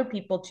way other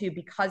people do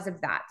because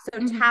of that. So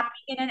tapping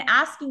in and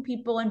asking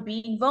people and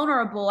being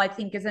vulnerable, I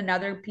think, is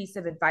another piece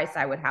of advice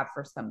I would have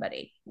for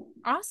somebody.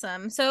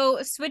 Awesome.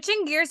 So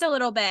switching gears a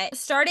little bit,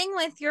 starting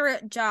with your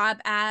job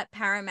at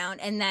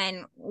Paramount and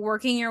then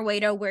working your way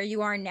to where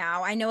you are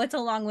now. I know it's a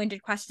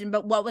long-winded question,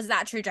 but what was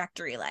that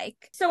trajectory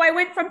like? So I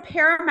went from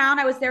Paramount.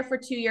 I was there for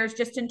 2 years,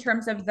 just in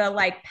terms of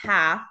the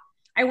path.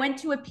 I went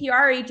to a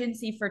PR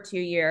agency for 2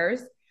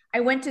 years. I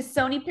went to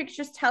Sony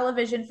Pictures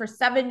Television for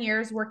 7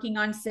 years, working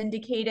on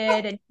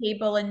syndicated and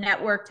cable and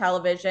network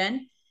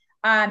television,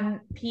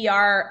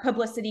 PR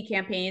publicity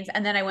campaigns.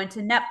 And then I went to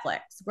Netflix,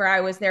 where I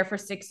was there for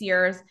 6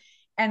 years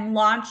and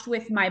launched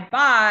with my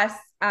boss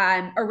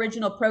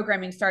original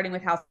programming, starting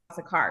with House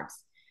of Cards.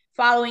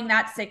 Following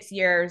that 6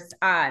 years,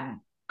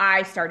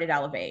 I started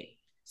Elevate.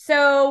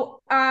 So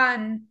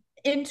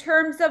in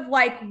terms of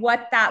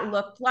what that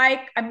looked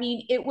like, I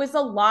mean, it was a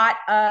lot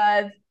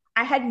of,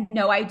 I had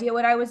no idea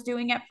what I was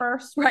doing at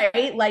first,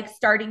 right?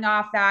 Starting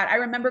off that, I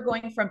remember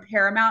going from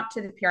Paramount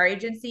to the PR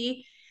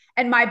agency,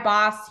 and my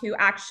boss, who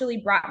actually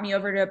brought me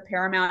over to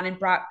Paramount and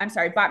brought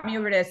me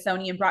over to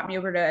Sony and brought me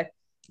over to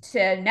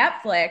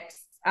Netflix,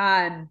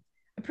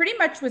 pretty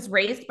much was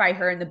raised by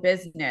her in the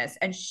business.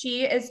 And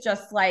she is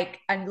just not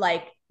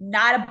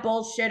a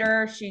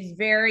bullshitter. She's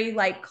very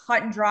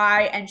cut and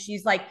dry. And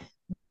she's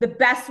the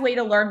best way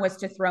to learn was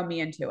to throw me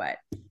into it.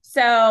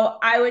 So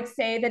I would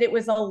say that it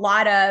was a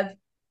lot of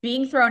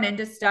being thrown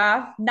into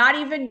stuff, not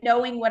even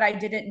knowing what I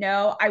didn't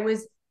know. I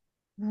was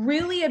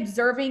really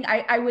observing.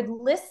 I would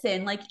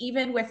listen,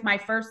 even with my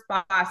first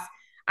boss,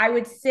 I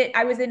was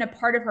in a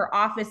part of her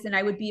office and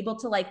I would be able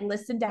to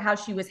listen to how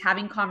she was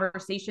having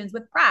conversations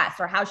with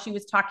press or how she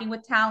was talking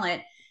with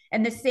talent.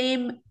 And the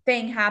same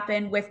thing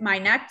happened with my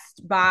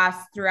next boss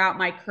throughout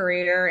my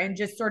career, and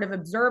just sort of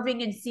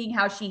observing and seeing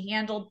how she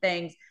handled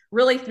things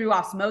really through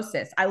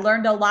osmosis. I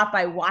learned a lot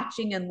by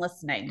watching and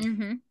listening.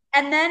 Mm-hmm.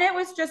 And then it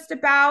was just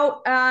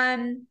about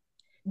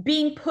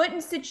being put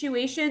in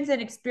situations and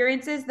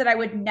experiences that I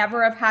would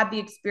never have had the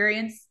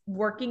experience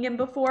working in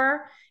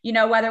before.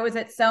 Whether it was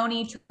at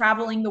Sony,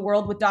 traveling the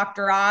world with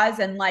Dr. Oz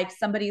and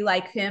somebody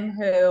like him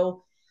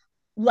who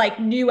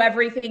knew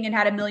everything and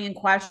had a million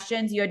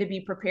questions you had to be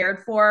prepared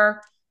for,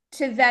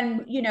 to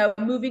then,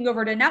 moving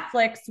over to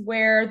Netflix,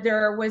 where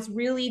there was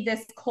really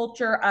this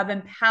culture of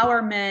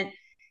empowerment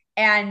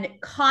and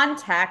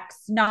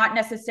context, not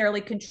necessarily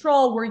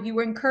control, where you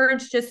were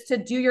encouraged just to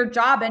do your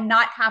job and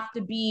not have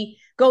to be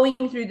going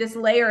through this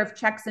layer of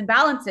checks and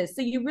balances.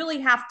 So you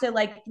really have to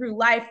through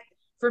life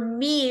for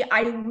me,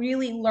 I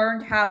really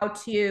learned how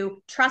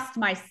to trust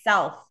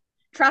myself,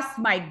 trust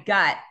my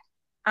gut.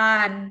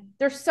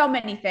 There's so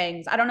many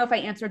things. I don't know if I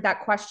answered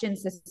that question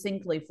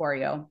succinctly for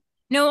you.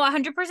 No,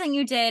 100%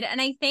 you did. And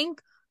I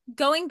think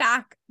going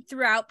back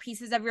throughout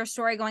pieces of your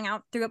story, going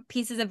out through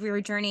pieces of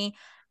your journey,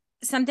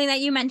 something that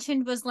you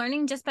mentioned was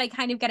learning just by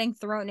kind of getting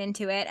thrown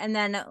into it and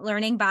then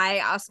learning by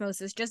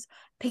osmosis, just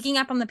picking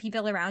up on the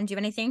people around you.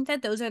 And I think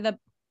that those are the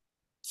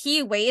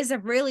key ways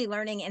of really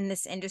learning in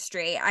this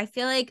industry. I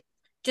feel like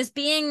just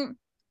being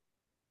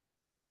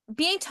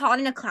taught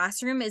in a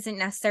classroom isn't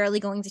necessarily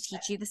going to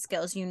teach you the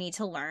skills you need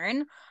to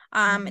learn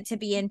to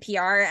be in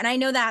PR. And I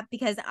know that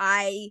because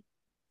I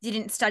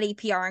didn't study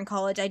PR in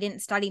college. I didn't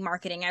study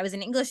marketing. I was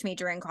an English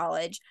major in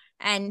college.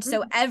 And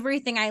so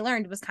everything I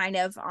learned was kind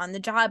of on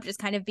the job, just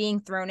kind of being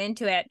thrown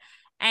into it.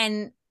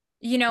 And,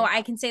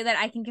 I can say that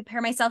I can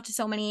compare myself to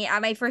so many.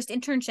 At my first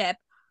internship,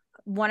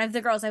 one of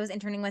the girls I was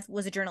interning with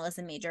was a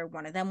journalism major.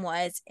 One of them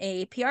was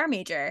a PR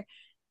major.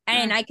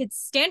 And I could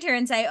stand here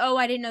and say, oh,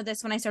 I didn't know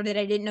this when I started.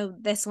 I didn't know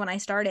this when I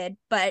started.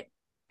 But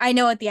I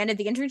know at the end of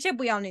the internship,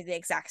 we all knew the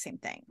exact same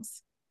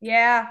things.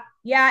 Yeah.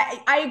 Yeah.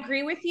 I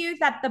agree with you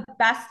that the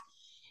best,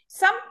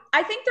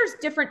 I think there's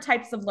different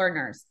types of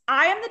learners.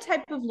 I am the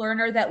type of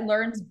learner that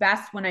learns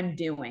best when I'm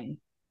doing.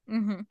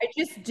 I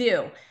just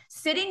do.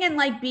 Sitting and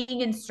like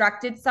being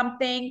instructed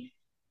something,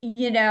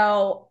 you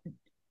know,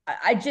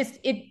 I just,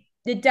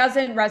 it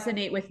doesn't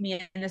resonate with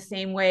me in the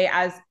same way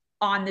as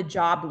on the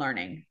job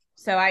learning.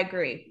 So I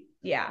agree.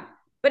 Yeah.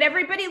 But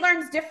everybody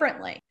learns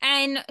differently.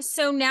 And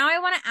so now I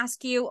want to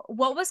ask you,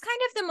 what was kind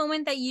of the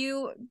moment that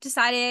you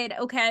decided,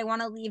 okay, I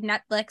want to leave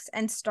Netflix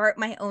and start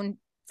my own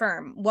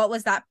firm? What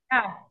was that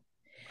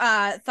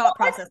Yeah. thought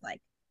process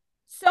like?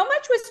 So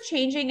much was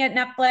changing at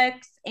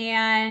Netflix.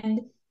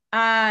 And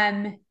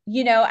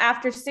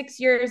after 6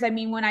 years, I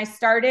mean, when I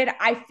started,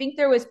 I think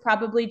there was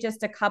probably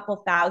just a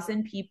couple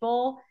thousand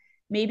people,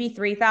 maybe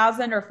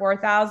 3,000 or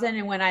 4,000.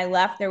 And when I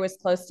left, there was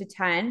close to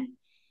 10.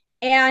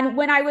 And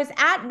when I was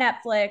at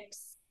Netflix,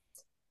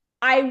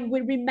 I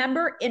would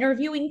remember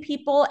interviewing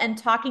people and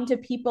talking to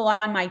people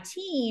on my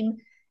team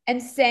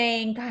and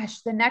saying,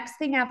 gosh, the next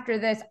thing after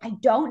this, I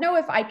don't know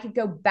if I could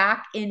go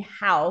back in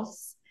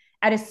house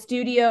at a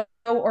studio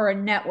or a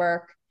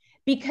network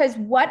because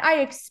what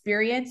I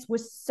experienced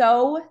was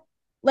so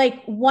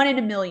like one in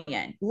a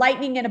million,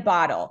 lightning in a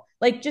bottle,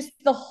 like just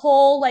the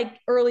whole like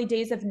early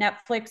days of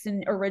Netflix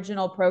and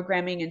original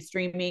programming and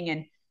streaming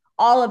and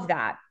all of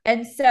that.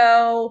 And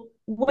so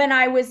when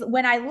I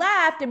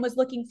left and was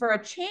looking for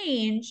a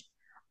change,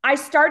 I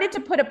started to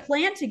put a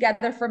plan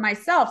together for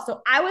myself.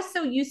 So I was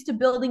so used to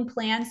building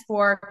plans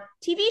for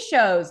TV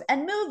shows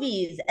and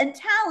movies and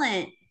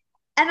talent.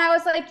 And I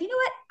was like, you know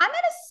what? I'm going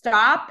to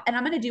stop and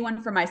I'm going to do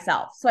one for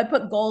myself. So I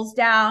put goals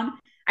down.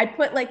 I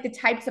put like the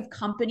types of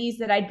companies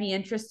that I'd be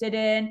interested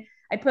in.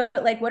 I put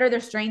like, what are their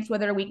strengths?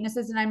 What are their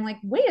weaknesses? And I'm like,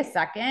 wait a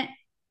second.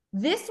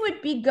 This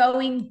would be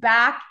going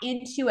back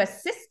into a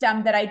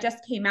system that I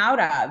just came out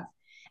of.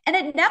 And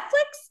at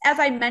Netflix, as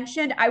I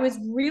mentioned, I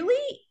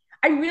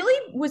really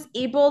was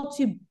able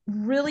to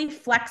really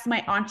flex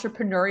my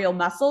entrepreneurial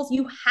muscles.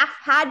 You have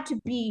had to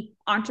be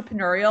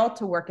entrepreneurial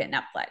to work at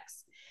Netflix.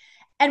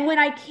 And when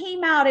I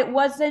came out, it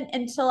wasn't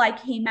until I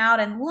came out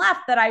and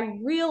left that I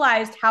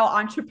realized how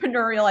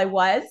entrepreneurial I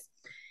was.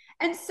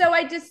 And so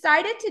I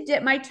decided to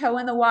dip my toe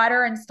in the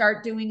water and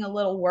start doing a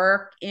little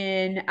work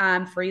in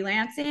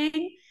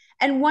freelancing.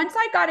 And once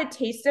I got a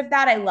taste of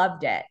that, I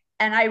loved it.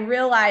 And I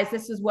realized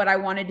this is what I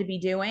wanted to be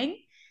doing.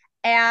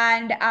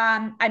 And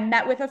I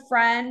met with a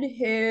friend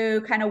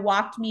who kind of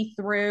walked me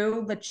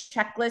through the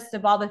checklist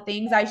of all the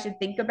things I should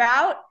think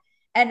about.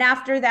 And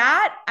after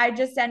that, I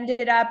just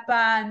ended up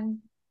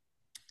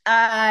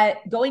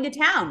going to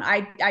town.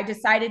 I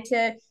decided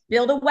to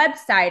build a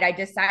website. I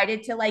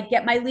decided to like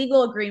get my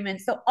legal agreement.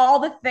 So all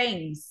the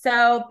things.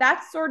 So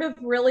that's sort of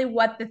really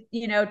what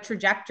the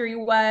trajectory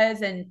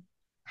was and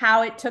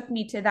how it took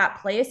me to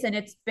that place. And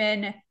it's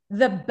been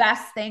the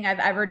best thing I've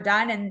ever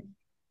done. And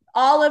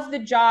all of the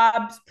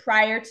jobs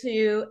prior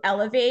to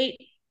Elevate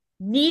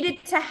needed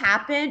to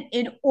happen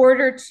in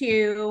order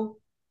to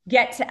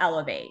get to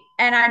Elevate.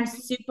 And I'm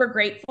super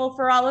grateful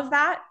for all of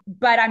that,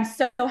 but I'm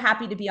so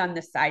happy to be on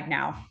this side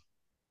now.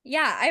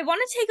 Yeah, I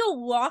want to take a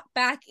walk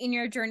back in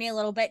your journey a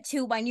little bit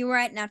too when you were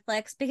at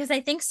Netflix, because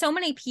I think so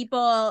many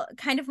people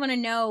kind of want to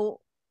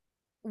know,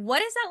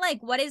 what is that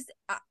like? What is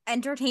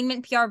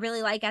entertainment PR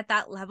really like at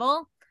that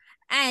level?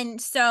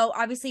 And so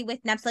obviously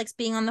with Netflix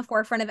being on the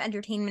forefront of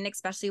entertainment,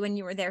 especially when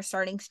you were there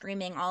starting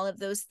streaming, all of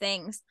those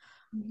things,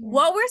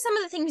 what were some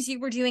of the things you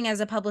were doing as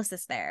a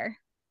publicist there?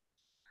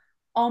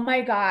 Oh my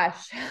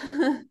gosh.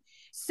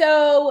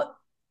 So,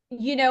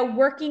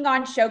 working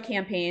on show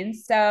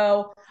campaigns.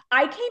 So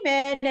I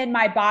came in and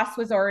my boss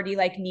was already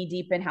like knee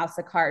deep in House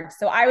of Cards.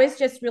 So I was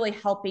just really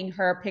helping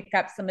her pick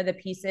up some of the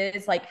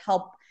pieces, like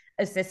help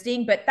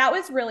assisting, but that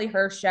was really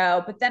her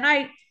show. But then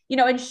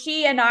and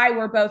she and I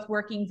were both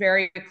working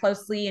very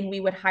closely and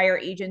we would hire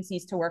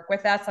agencies to work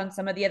with us on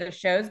some of the other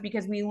shows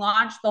because we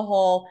launched the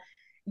whole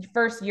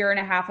first year and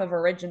a half of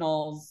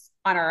originals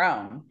on our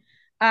own.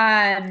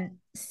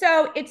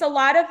 So it's a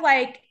lot of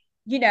like,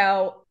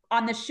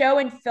 on the show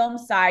and film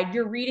side,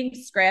 you're reading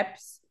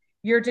scripts,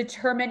 you're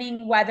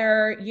determining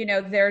whether,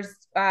 there's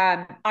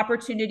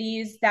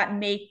opportunities that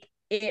make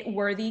it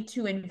worthy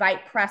to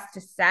invite press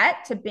to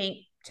set to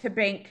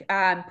bank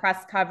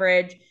press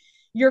coverage.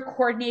 You're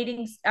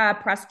coordinating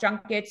press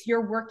junkets.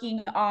 You're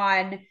working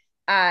on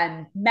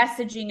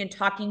messaging and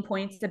talking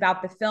points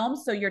about the film,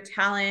 so your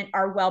talent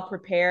are well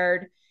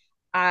prepared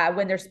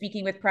when they're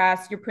speaking with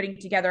press. You're putting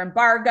together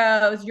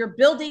embargoes. You're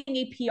building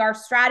a PR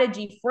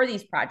strategy for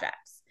these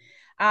projects,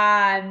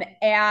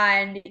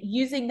 and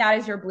using that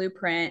as your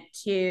blueprint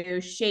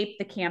to shape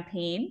the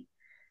campaign.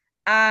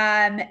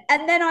 And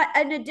then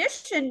in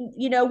addition,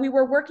 we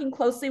were working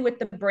closely with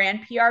the brand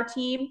PR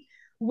team,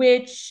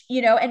 which,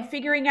 and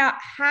figuring out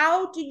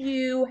how do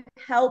you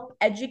help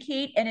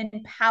educate and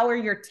empower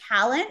your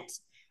talent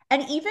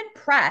and even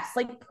press.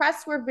 Like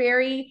press were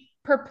very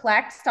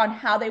perplexed on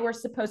how they were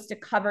supposed to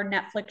cover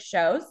Netflix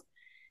shows.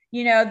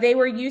 They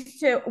were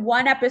used to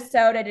one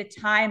episode at a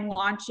time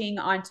launching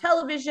on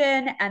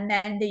television, and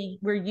then they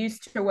were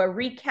used to a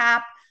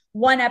recap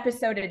one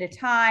episode at a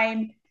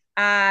time.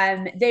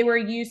 They were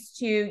used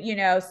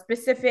to,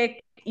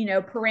 specific,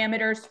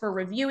 parameters for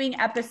reviewing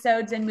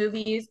episodes and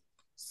movies.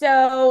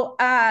 So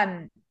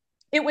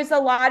it was a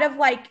lot of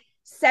like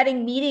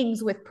setting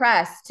meetings with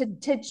press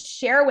to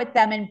share with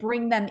them and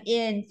bring them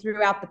in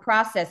throughout the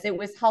process. It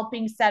was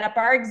helping set up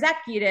our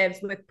executives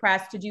with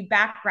press to do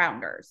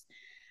backgrounders.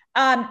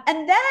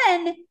 And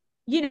then,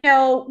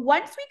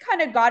 once we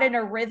kind of got in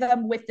a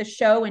rhythm with the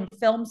show and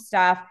film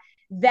stuff,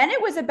 then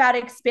it was about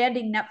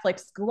expanding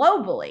Netflix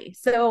globally.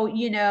 So,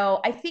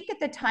 I think at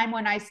the time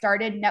when I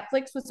started,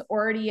 Netflix was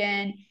already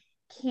in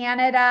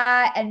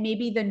Canada and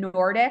maybe the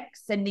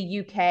Nordics and the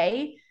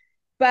UK.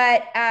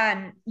 But,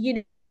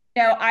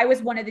 I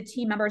was one of the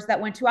team members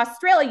that went to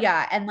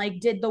Australia and like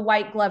did the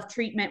white glove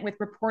treatment with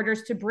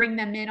reporters to bring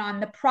them in on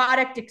the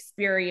product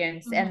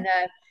experience and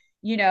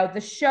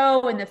the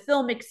show and the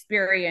film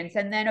experience.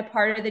 And then a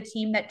part of the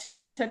team that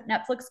took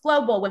Netflix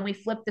global when we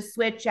flipped the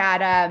switch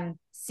at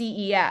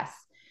CES.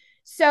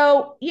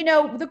 So,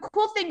 the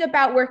cool thing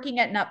about working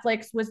at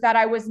Netflix was that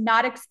I was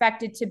not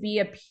expected to be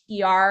a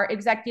PR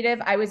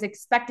executive. I was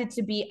expected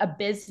to be a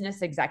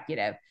business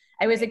executive.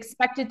 I was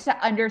expected to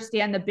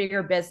understand the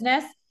bigger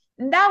business.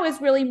 And that was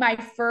really my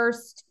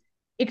first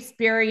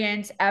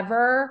experience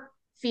ever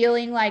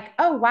feeling like,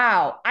 oh,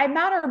 wow, I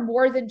matter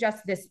more than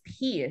just this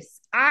piece.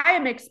 I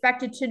am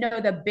expected to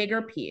know the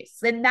bigger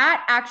piece. And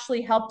that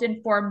actually helped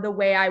inform the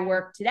way I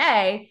work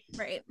today.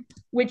 Right.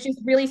 Which is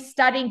really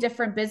studying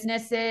different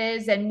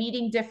businesses and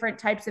meeting different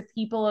types of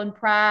people in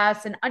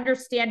press and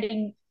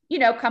understanding,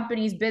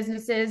 companies'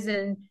 businesses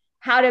and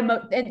how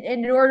to,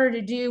 in order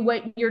to do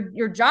what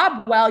your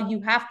job well,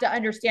 you have to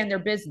understand their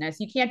business.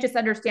 You can't just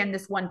understand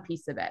this one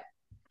piece of it.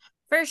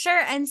 For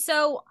sure. And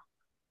so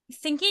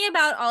thinking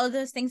about all of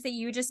those things that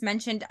you just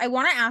mentioned, I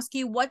want to ask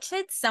you, what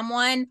should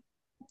someone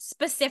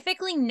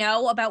specifically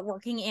know about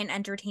working in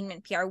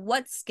entertainment PR?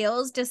 What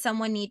skills does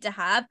someone need to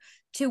have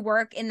to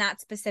work in that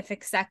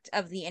specific sect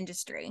of the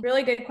industry?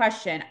 Really good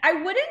question. I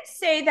wouldn't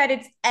say that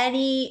it's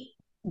any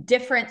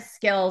different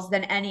skills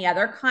than any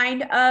other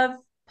kind of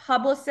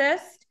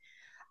publicist.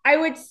 I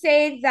would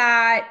say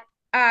that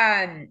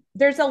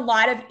there's a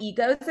lot of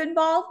egos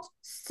involved.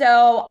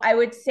 So I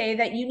would say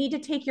that you need to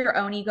take your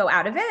own ego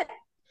out of it.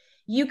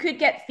 You could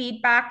get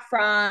feedback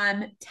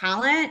from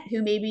talent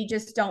who maybe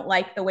just don't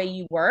like the way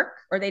you work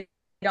or they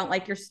don't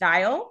like your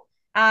style.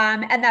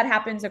 And that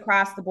happens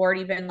across the board,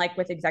 even like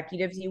with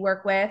executives you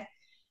work with.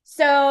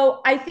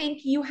 So I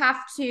think you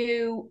have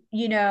to,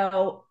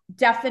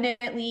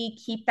 definitely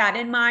keep that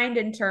in mind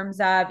in terms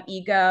of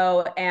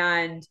ego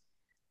and,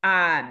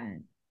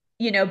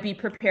 be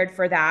prepared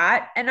for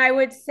that. And I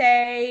would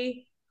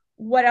say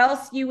what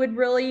else you would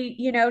really,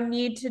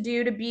 need to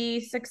do to be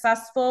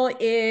successful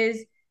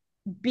is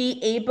be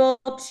able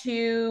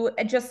to,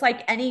 just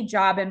like any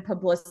job in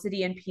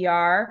publicity and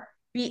PR,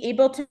 be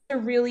able to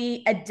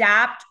really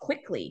adapt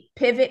quickly,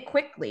 pivot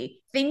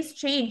quickly. Things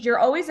change. You're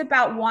always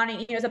about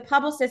wanting, as a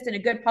publicist and a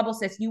good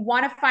publicist, you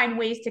want to find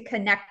ways to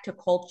connect to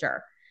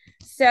culture.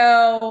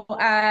 So,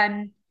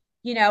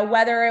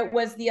 whether it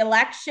was the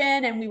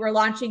election and we were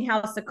launching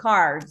House of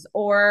Cards,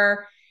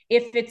 or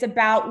if it's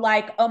about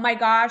like, oh my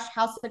gosh,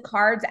 House of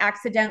Cards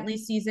accidentally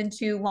season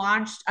 2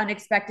 launched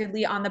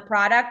unexpectedly on the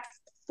product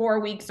 4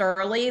 weeks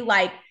early,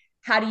 like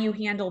how do you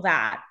handle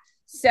that?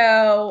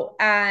 So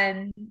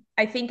I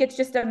think it's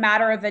just a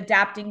matter of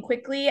adapting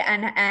quickly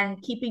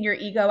and keeping your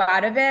ego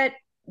out of it.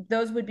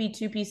 Those would be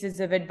 2 pieces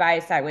of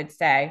advice I would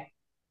say.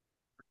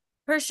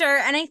 For sure.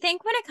 And I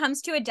think when it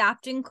comes to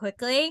adapting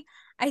quickly,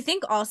 I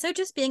think also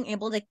just being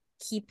able to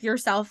keep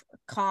yourself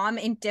calm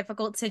in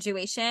difficult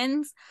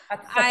situations.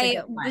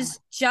 I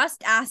was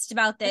just asked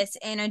about this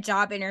in a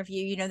job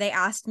interview. They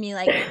asked me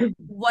like,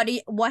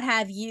 what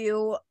have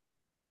you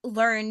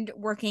learned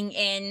working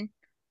in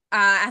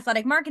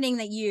athletic marketing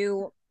that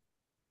you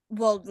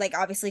will like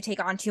obviously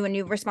take on to a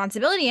new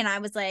responsibility? And I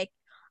was like,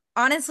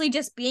 honestly,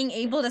 just being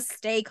able to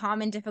stay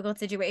calm in difficult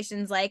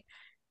situations. Like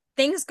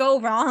things go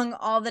wrong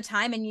all the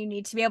time and you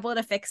need to be able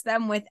to fix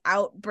them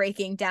without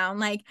breaking down.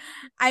 Like,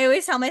 I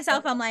always tell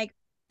myself, I'm like,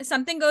 if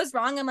something goes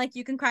wrong, I'm like,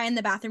 you can cry in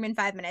the bathroom in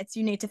 5 minutes.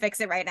 You need to fix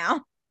it right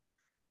now.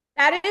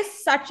 That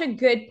is such a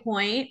good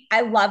point.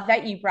 I love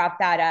that you brought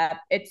that up.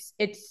 It's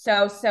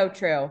so so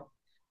true.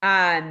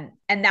 And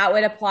that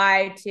would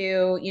apply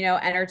to,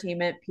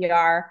 entertainment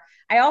PR.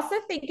 I also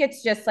think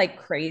it's just like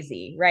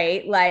crazy,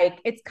 right? Like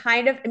it's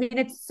kind of, I mean,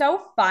 it's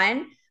so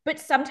fun, but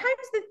sometimes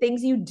the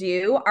things you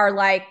do are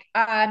like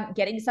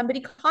getting somebody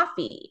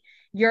coffee.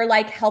 You're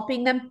like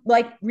helping them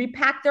like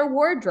repack their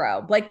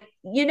wardrobe. Like,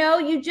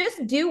 you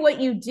just do what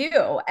you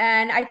do.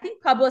 And I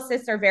think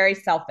publicists are very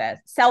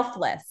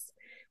selfless.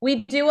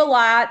 We do a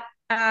lot.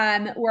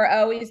 We're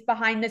always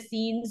behind the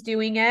scenes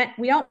doing it.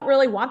 We don't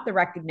really want the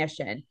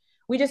recognition.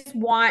 We just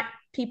want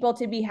people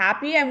to be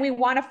happy, and we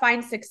want to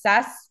find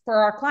success for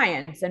our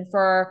clients and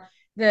for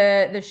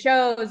the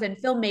shows and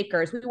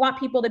filmmakers. We want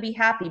people to be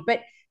happy.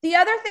 But the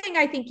other thing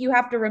I think you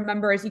have to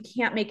remember is you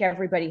can't make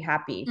everybody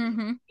happy.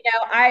 Mm-hmm.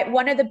 I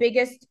one of the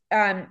biggest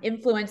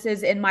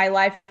influences in my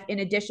life, in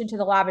addition to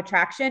the law of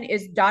attraction,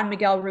 is Don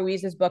Miguel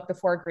Ruiz's book, The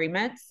Four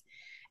Agreements.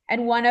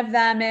 And one of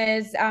them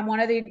is one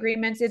of the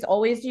agreements is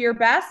always do your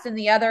best, and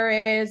the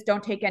other is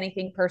don't take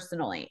anything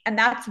personally. And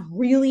that's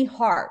really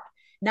hard.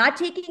 Not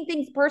taking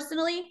things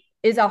personally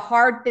is a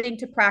hard thing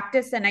to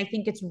practice, and I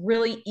think it's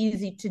really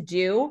easy to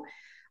do.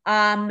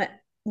 A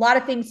lot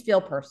of things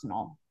feel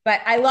personal,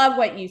 but I love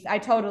what I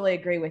totally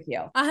agree with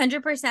you.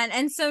 100%.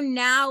 And so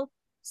now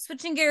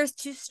switching gears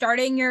to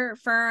starting your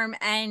firm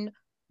and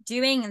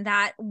doing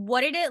that,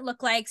 what did it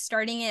look like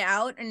starting it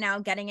out and now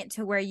getting it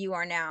to where you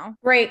are now?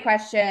 Great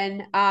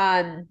question.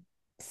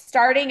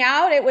 Starting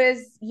out, it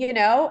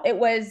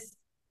was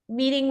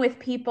meeting with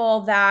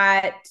people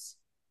that,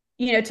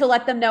 to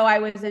let them know I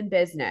was in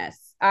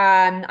business.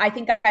 I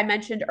think I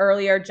mentioned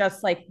earlier,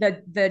 just like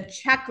the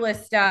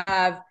checklist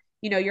of,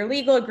 your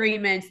legal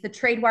agreements, the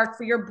trademark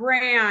for your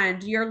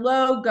brand, your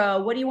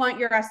logo. What do you want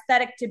your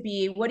aesthetic to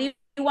be? What do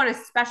you want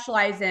to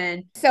specialize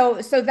in?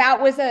 So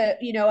that was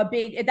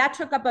that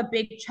took up a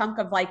big chunk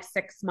of like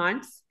 6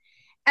 months.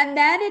 And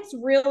then it's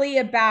really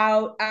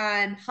about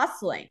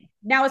hustling.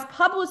 Now, as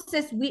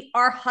publicists, we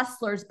are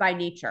hustlers by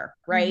nature,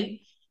 right?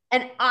 Mm-hmm.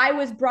 And I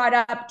was brought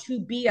up to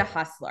be a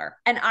hustler.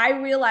 And I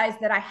realized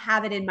that I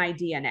have it in my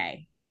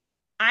DNA.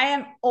 I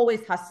am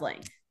always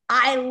hustling.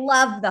 I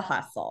love the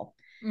hustle.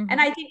 Mm-hmm.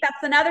 And I think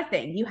that's another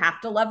thing. You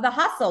have to love the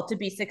hustle to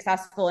be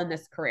successful in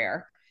this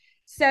career.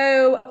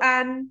 So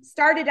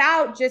started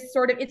out just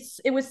sort of,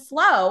 it was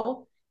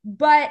slow,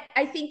 but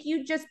I think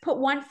you just put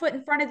one foot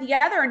in front of the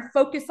other and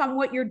focus on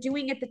what you're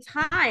doing at the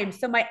time.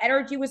 So my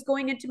energy was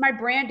going into my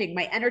branding.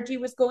 My energy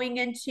was going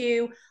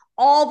into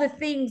all the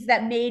things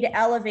that made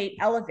elevate.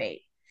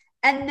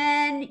 And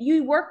then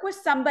you work with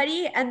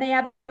somebody and they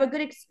have a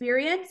good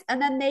experience,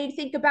 and then they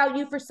think about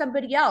you for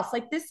somebody else.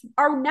 Like this,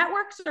 our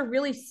networks are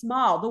really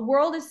small. The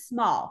world is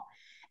small,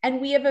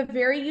 and we have a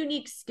very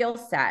unique skill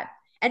set,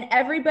 and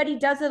everybody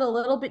does it a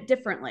little bit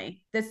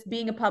differently, this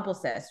being a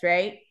publicist,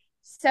 right?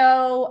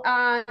 So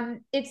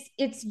it's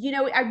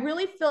I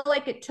really feel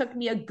like it took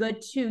me a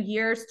good 2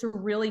 years to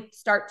really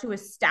start to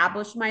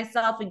establish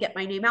myself and get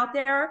my name out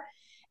there.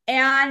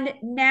 And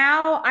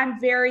now I'm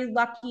very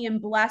lucky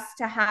and blessed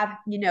to have,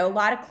 a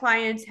lot of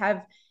clients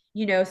have,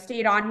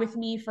 stayed on with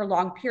me for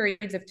long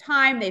periods of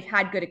time. They've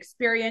had good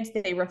experience.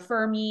 They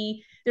refer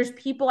me. There's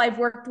people I've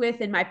worked with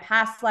in my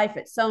past life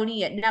at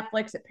Sony, at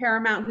Netflix, at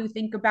Paramount who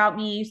think about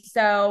me.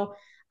 So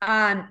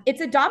it's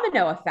a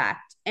domino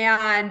effect.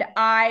 And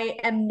I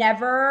am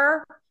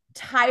never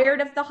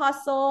tired of the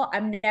hustle.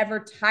 I'm never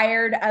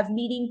tired of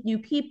meeting new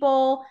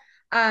people.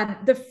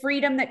 The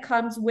freedom that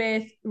comes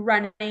with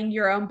running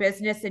your own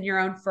business and your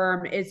own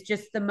firm is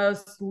just the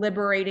most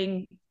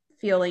liberating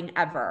feeling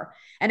ever.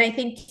 And I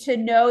think to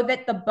know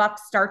that the buck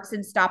starts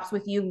and stops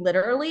with you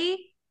literally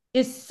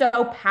is so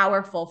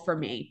powerful for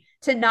me,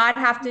 to not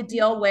have to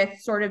deal with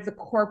sort of the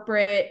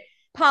corporate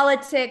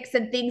politics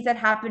and things that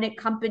happen at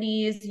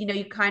companies.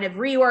 You kind of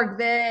reorg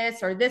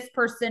this, or this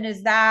person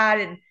is that.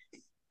 And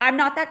I'm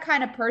not that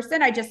kind of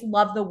person. I just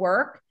love the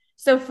work.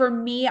 So for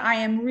me, I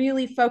am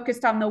really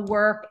focused on the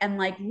work and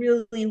like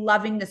really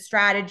loving the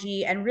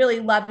strategy and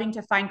really loving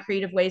to find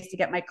creative ways to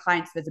get my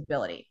clients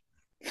visibility.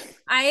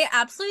 I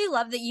absolutely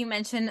love that you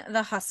mentioned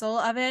the hustle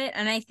of it.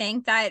 And I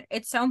think that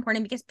it's so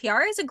important because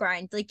PR is a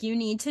grind. Like you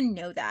need to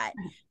know that.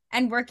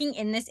 And working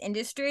in this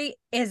industry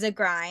is a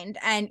grind,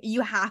 and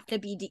you have to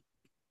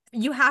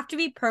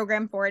be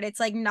programmed for it. It's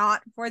like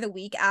not for the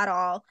weak at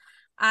all.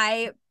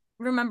 I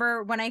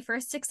remember when I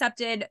first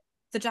accepted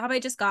the job I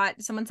just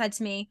got, someone said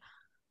to me,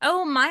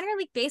 "Oh, minor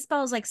league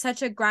baseball is like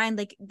such a grind.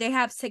 Like they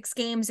have 6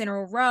 games in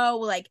a row.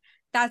 Like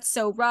that's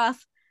so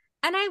rough."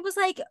 And I was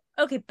like,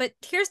 okay, but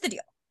here's the deal.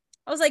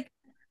 I was like,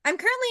 I'm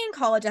currently in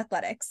college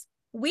athletics.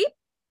 We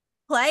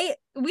have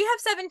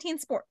 17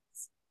 sports.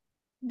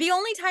 The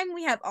only time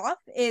we have off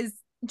is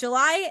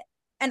July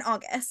and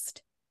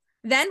August.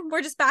 Then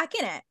we're just back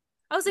in it.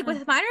 I was like,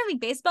 with minor league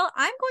baseball,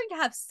 I'm going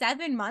to have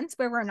 7 months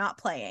where we're not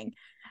playing.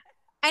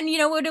 And you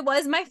know what it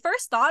was? My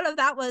first thought of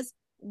that was,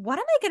 what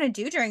am I gonna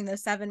do during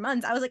those 7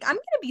 months? I was like, I'm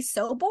gonna be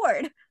so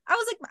bored. I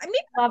was like, maybe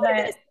Love I'm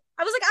gonna it.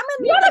 I was like, I'm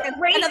gonna You need have like a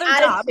great another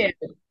job.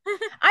 attitude.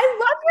 I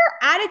love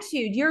your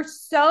attitude. You're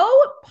so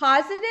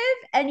positive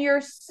and you're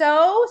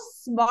so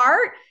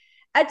smart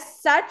at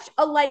such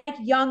a like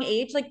young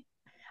age. Like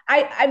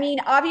I mean,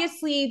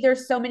 obviously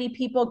there's so many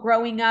people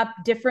growing up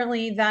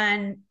differently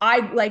than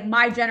I like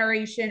my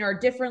generation or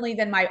differently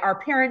than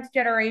our parents'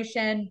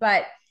 generation,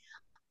 but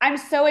I'm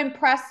so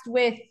impressed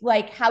with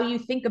like how you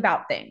think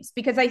about things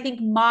because I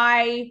think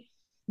my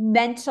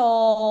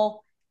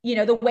mental,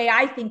 the way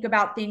I think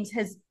about things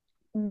has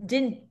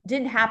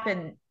didn't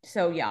happen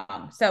so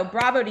young. So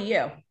bravo to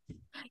you.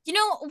 You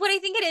know what I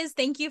think it is?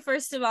 Thank you,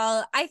 first of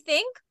all. I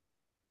think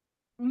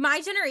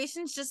my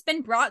generation's just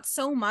been brought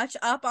so much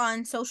up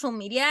on social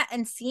media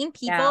and seeing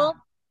Yeah. people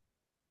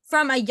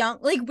from a young,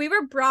 like, we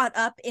were brought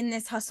up in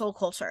this hustle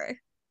culture.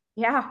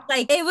 Yeah.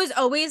 Like, it was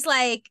always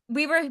like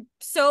we were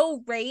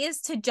so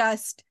raised to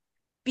just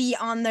be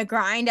on the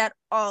grind at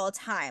all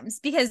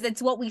times because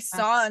it's what we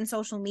saw on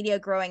social media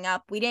growing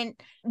up. We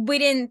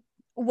didn't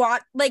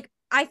watch, like,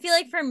 I feel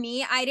like for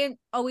me, I didn't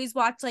always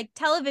watch like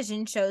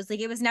television shows. Like,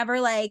 it was never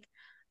like,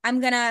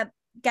 I'm gonna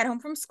get home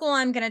from school,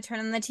 I'm gonna turn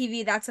on the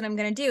TV, that's what I'm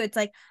gonna do. It's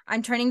like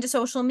I'm turning to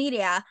social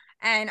media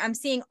and I'm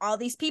seeing all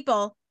these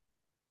people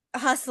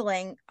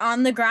hustling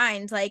on the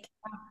grind, like,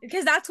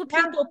 because that's what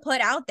Yeah. people put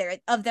out there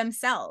of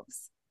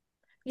themselves.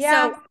 So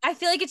Yeah. I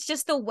feel like it's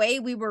just the way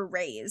we were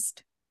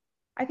raised.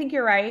 I think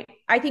you're right.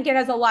 I think it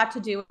has a lot to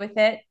do with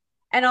it.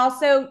 And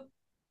also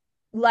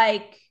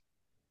like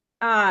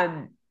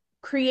um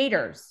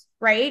creators,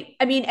 right?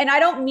 I mean, and I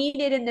don't mean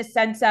it in the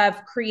sense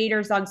of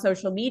creators on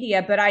social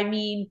media, but I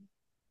mean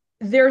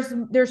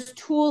there's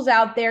tools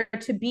out there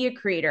to be a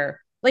creator.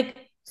 Like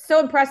so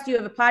impressed you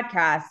have a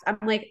podcast. I'm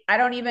like, I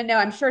don't even know.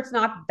 I'm sure it's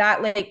not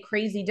that like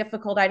crazy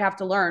difficult. I'd have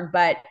to learn,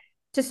 but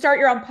to start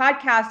your own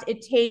podcast,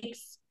 it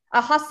takes a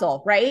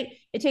hustle, right?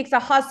 It takes a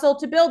hustle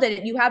to build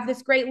it. You have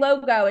this great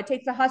logo. It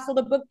takes a hustle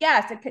to book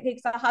guests. It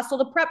takes a hustle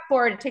to prep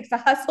for it. It takes a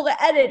hustle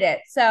to edit it.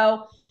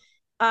 So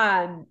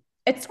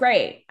it's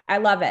great. I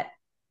love it.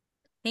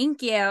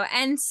 Thank you.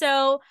 And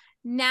so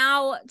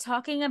now,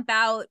 talking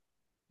about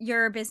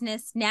your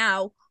business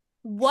now,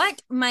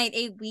 what might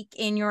a week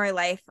in your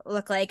life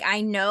look like?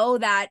 I know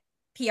that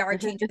PR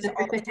changes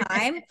all the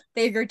time,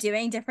 that you're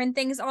doing different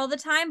things all the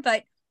time,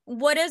 but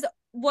what does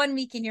one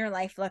week in your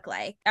life look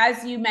like?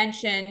 As you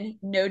mentioned,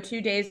 no 2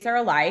 days are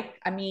alike.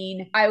 I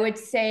mean, I would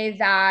say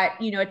that,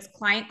 it's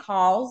client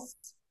calls.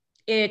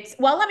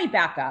 Well, let me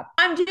back up.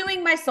 I'm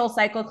doing my soul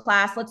cycle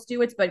class. Let's do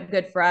what's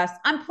good for us.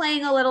 I'm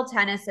playing a little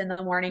tennis in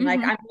the morning. Like,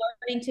 Mm-hmm. I'm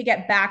learning to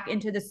get back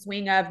into the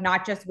swing of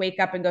not just wake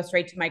up and go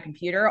straight to my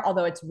computer,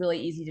 although it's really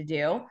easy to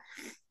do.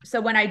 So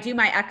when I do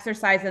my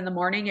exercise in the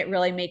morning, it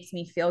really makes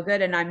me feel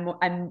good and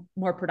I'm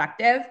more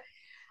productive.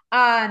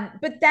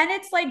 But then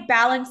it's like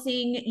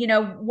balancing,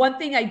 one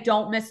thing I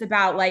don't miss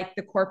about like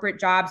the corporate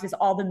jobs is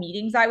all the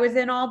meetings I was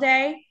in all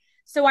day.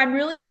 So I'm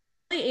really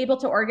able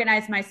to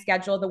organize my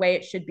schedule the way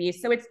it should be.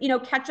 So it's,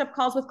 catch up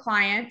calls with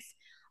clients.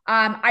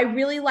 I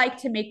really like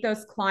to make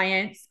those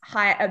calls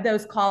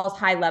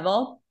high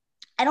level.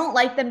 I don't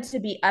like them to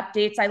be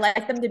updates. I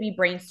like them to be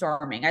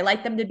brainstorming. I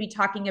like them to be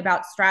talking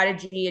about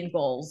strategy and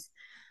goals.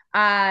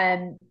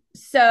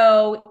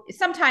 So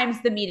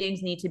sometimes the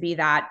meetings need to be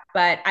that,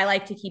 but I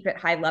like to keep it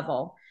high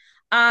level.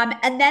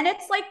 And then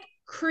it's like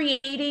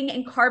creating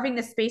and carving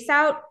the space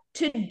out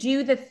to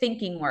do the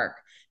thinking work,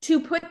 to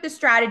put the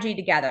strategy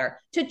together,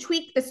 to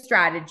tweak the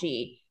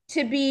strategy,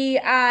 to be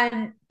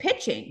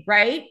pitching,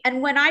 right?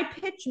 And when I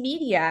pitch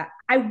media,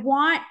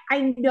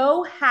 I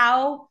know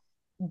how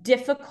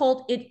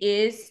difficult it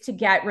is to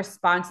get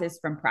responses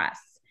from press.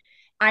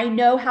 I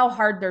know how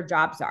hard their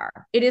jobs are.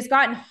 It has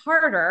gotten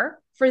harder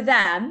for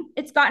them.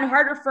 It's gotten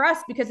harder for us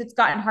because it's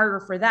gotten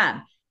harder for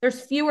them.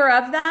 There's fewer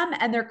of them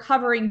and they're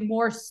covering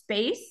more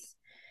space.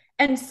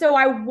 And so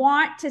I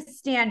want to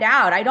stand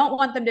out. I don't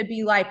want them to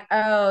be like,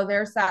 oh,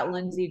 there's that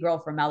Lindsay girl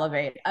from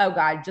Elevate. Oh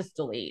God, just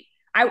delete.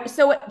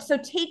 So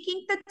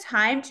taking the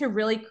time to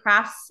really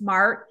craft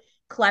smart,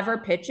 clever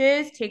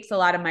pitches takes a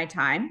lot of my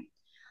time.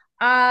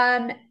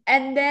 And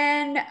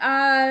then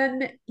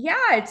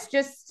yeah,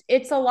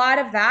 it's a lot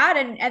of that.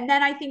 And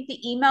then I think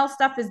the email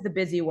stuff is the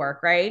busy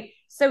work, right?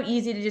 So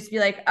easy to just be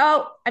like,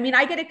 oh, I mean,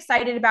 I get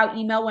excited about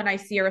email when I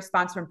see a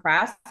response from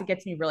press. It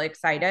gets me really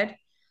excited.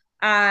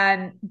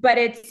 But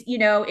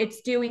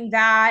it's doing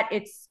that.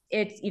 It's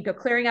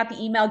clearing out the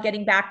email,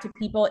 getting back to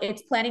people,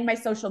 it's planning my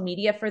social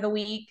media for the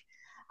week.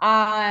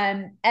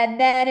 And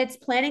then it's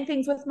planning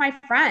things with my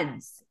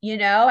friends,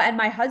 and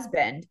my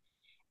husband.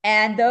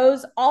 And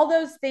all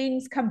those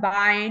things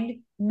combined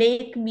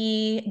make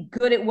me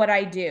good at what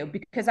I do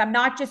because I'm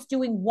not just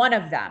doing one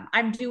of them,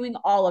 I'm doing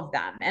all of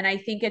them. And I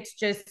think it's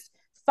just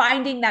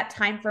finding that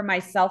time for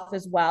myself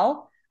as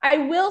well. I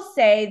will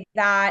say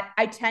that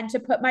I tend to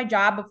put my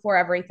job before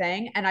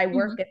everything and I Mm-hmm.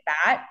 work at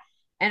that.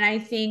 And I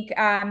think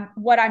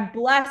what I'm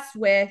blessed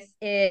with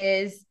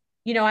is,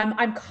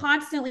 I'm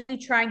constantly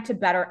trying to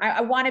better.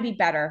 I want to be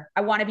better.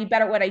 I want to be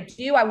better at what I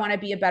do. I want to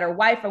be a better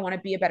wife. I want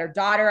to be a better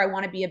daughter. I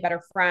want to be a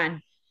better friend.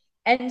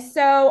 And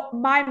so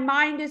my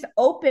mind is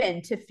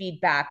open to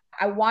feedback.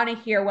 I want to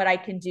hear what I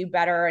can do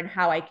better and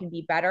how I can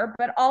be better,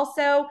 but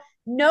also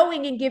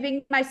knowing and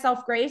giving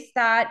myself grace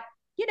that,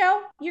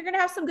 you're going to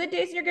have some good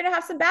days and you're going to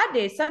have some bad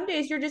days. Some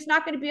days you're just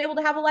not going to be able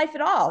to have a life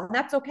at all, and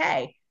that's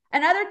okay.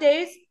 And other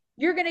days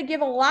you're going to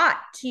give a lot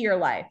to your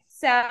life.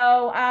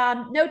 So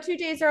no 2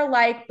 days are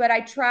alike, but I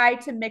try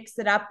to mix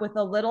it up with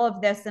a little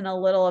of this and a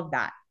little of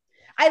that.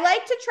 I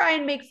like to try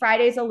and make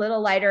Fridays a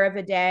little lighter of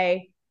a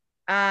day.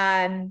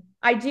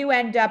 I do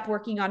end up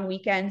working on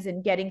weekends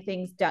and getting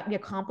things done,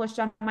 accomplished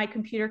on my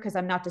computer because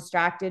I'm not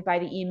distracted by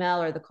the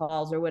email or the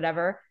calls or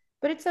whatever.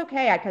 But it's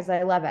okay because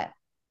I love it.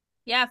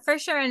 Yeah, for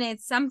sure. And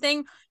it's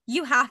something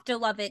you have to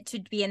love it to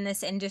be in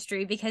this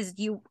industry because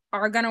you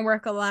are going to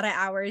work a lot of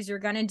hours. You're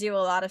going to do a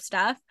lot of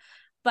stuff.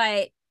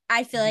 But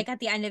I feel like at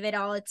the end of it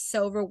all, it's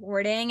so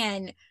rewarding.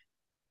 And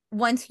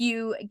once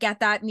you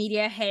get that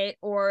media hit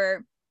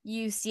or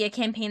you see a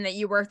campaign that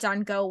you worked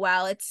on go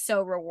well, it's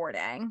so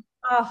rewarding.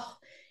 Oh,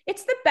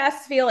 it's the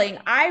best feeling.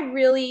 I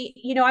really,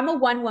 I'm a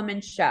one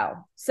woman show.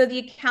 So the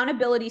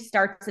accountability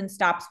starts and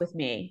stops with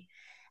me.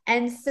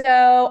 And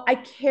so I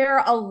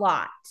care a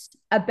lot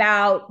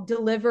about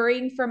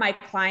delivering for my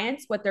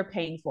clients what they're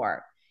paying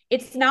for.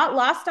 It's not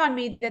lost on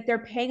me that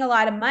they're paying a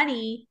lot of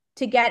money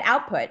to get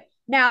output.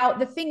 Now,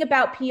 the thing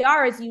about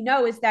PR, as you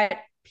know, is that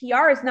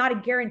PR is not a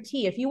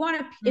guarantee. If you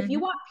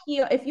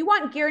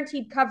want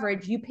guaranteed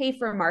coverage, you pay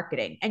for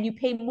marketing and you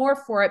pay more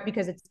for it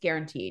because it's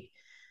guaranteed.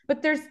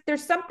 But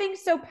there's something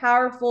so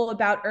powerful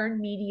about earned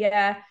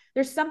media.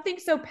 There's something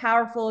so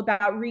powerful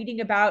about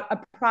reading about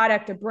a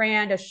product, a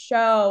brand, a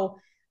show,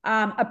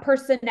 a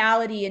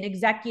personality, an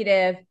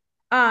executive,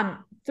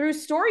 through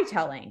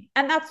storytelling.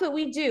 And that's what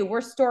we do.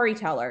 We're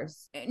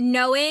storytellers.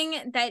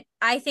 Knowing that,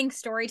 I think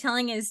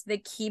storytelling is the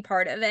key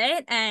part of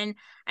it. And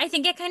I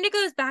think it kind of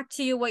goes back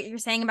to what you're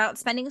saying about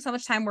spending so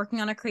much time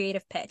working on a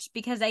creative pitch,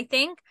 because I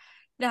think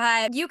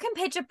that you can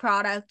pitch a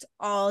product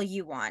all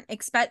you want.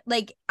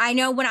 I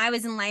know when I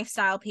was in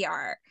lifestyle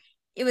PR,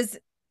 it was,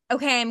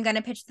 okay, I'm going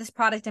to pitch this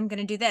product, I'm going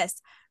to do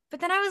this. But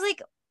then I was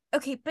like,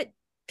 okay, but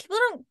people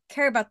don't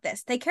care about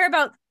this. They care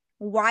about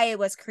why it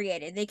was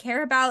created. They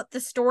care about the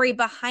story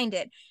behind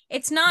it.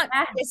 It's not,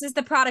 this is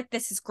the product,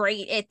 this is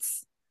great.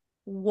 It's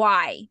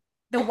why,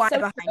 the why so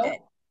behind true. it.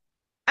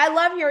 I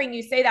love hearing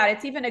you say that.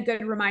 It's even a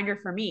good reminder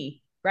for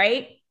me,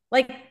 right?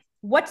 Like,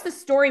 what's the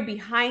story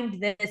behind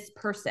this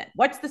person?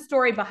 What's the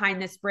story behind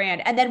this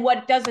brand? And then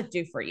what does it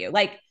do for you?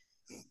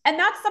 And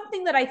that's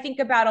something that I think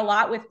about a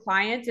lot with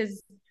clients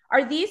is,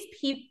 are these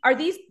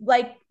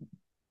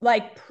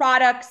like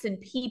products and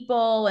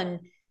people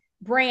and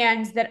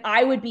brands that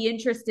I would be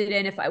interested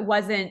in if I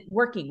wasn't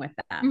working with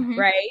them,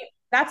 right?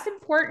 That's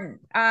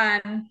important,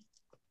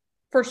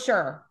 for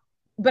sure.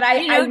 But I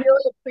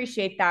really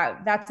appreciate that.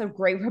 That's a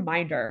great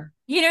reminder.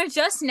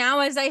 Just now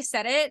as I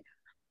said it,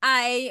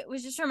 I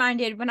was just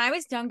reminded when I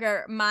was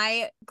younger,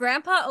 my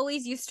grandpa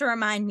always used to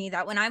remind me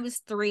that when I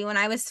was 3, when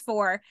I was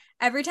 4,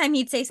 every time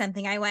he'd say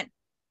something, I went,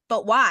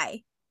 but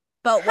why?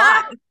 But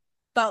why?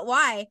 But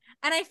why?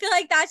 And I feel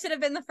like that should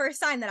have been the first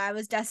sign that I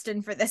was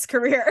destined for this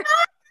career.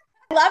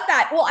 I love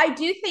that. Well, I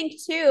do think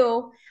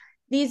too,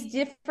 these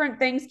different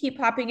things keep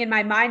popping in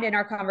my mind in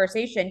our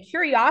conversation.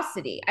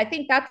 Curiosity. I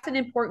think that's an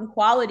important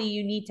quality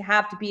you need to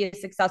have to be a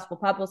successful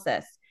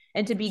publicist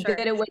and to be good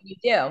at what you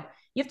do.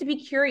 You have to be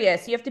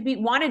curious. You have to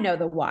want to know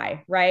the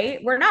why, right?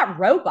 We're not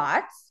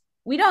robots.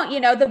 We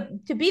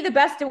don't, to be the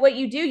best at what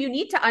you do, you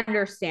need to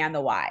understand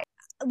the why.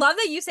 Love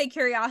that you say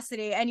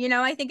curiosity. And,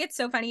 I think it's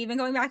so funny, even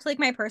going back to like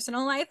my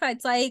personal life,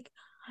 it's like,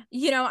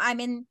 I'm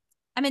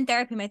in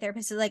therapy. My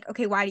therapist is like,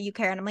 okay, why do you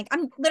care? And I'm like,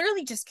 I'm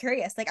literally just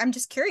curious. Like, I'm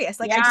just curious.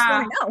 Like, I just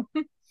want to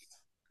know.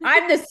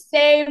 I'm the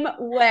same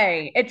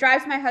way. It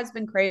drives my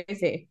husband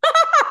crazy.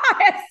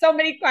 I have so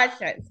many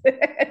questions.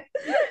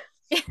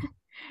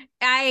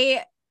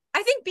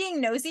 I think being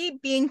nosy,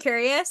 being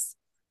curious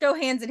go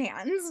hands in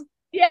hands.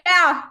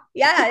 Yeah,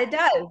 it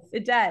does.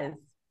 It does.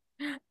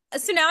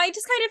 So now I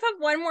just kind of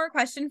have one more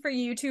question for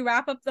you to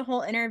wrap up the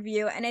whole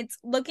interview. And it's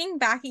looking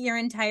back at your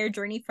entire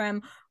journey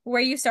from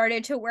where you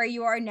started to where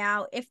you are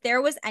now. If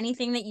there was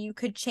anything that you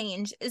could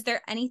change, is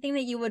there anything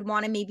that you would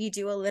want to maybe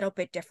do a little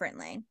bit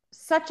differently?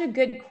 Such a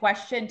good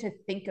question to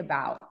think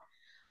about.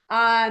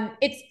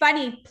 It's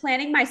funny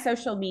planning my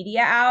social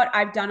media out.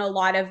 I've done a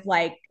lot of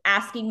like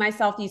asking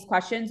myself these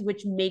questions,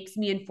 which makes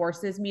me and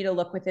forces me to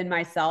look within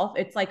myself.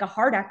 It's like a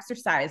hard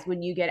exercise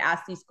when you get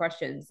asked these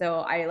questions. So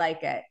I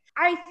like it.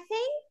 I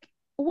think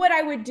what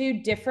I would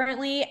do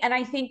differently, and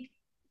I think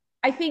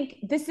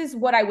this is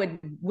what I would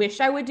wish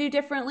I would do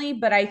differently,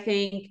 but I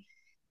think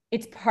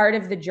it's part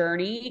of the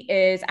journey,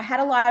 is I had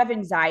a lot of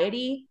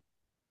anxiety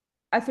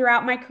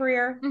throughout my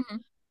career.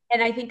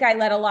 And I think I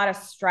let a lot of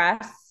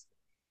stress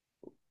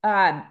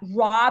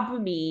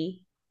rob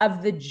me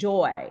of the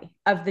joy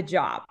of the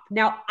job.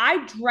 Now,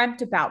 I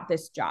dreamt about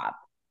this job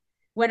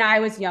when I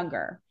was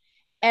younger,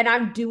 and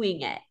I'm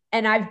doing it,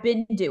 and I've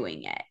been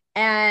doing it,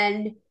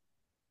 and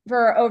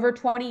for over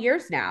 20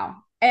 years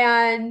now.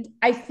 And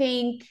I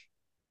think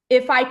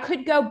if I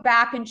could go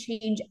back and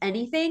change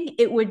anything,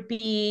 it would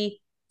be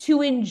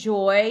to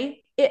enjoy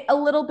it a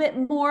little bit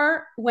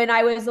more when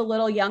I was a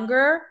little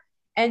younger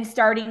and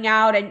starting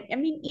out. And I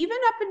mean, even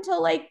up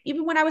until like,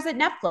 even when I was at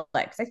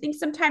Netflix, I think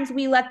sometimes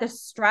we let the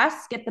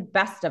stress get the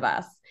best of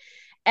us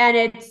and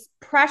it's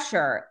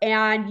pressure,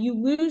 and you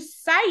lose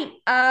sight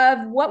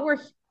of what we're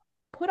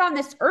put on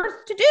this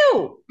earth to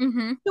do,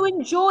 Mm-hmm. to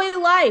enjoy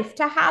life,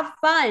 to have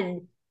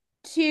fun,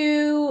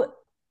 to,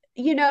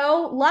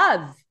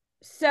 love.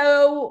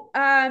 So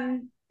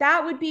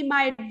that would be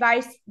my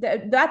advice.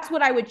 That's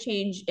what I would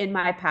change in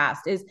my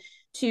past, is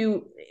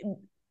to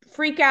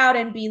freak out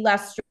and be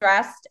less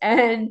stressed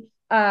and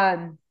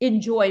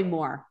enjoy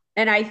more.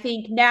 And I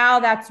think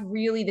now that's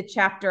really the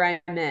chapter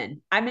I'm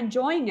in. I'm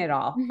enjoying it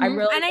all. I Mm-hmm.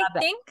 really And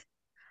love it.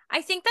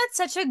 I think that's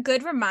such a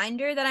good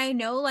reminder that I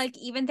know, like,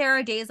 even there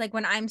are days like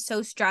when I'm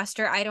so stressed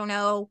or I don't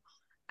know,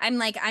 I'm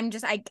like, I'm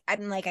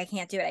like, I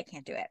can't do it. I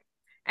can't do it.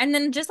 And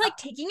then just like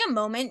taking a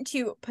moment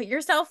to take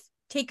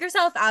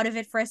yourself out of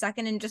it for a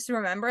second and just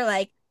remember,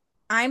 like,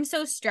 I'm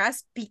so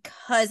stressed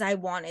because I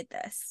wanted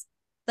this.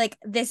 Like,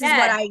 this is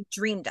what Yes. I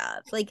dreamed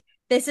of. Like,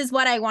 this is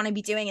what I want to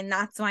be doing. And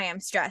that's why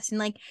I'm stressed. And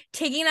like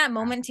taking that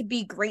moment to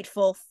be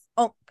grateful,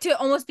 to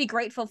almost be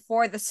grateful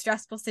for the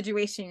stressful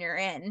situation you're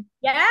in.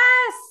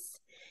 Yes.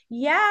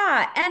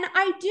 Yeah. And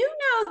I do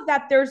know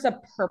that there's a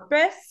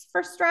purpose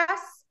for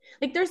stress.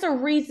 Like there's a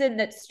reason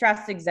that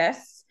stress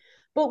exists.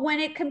 But when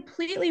it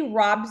completely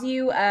robs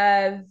you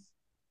of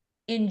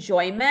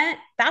enjoyment,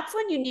 that's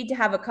when you need to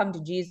have a come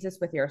to Jesus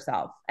with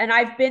yourself. And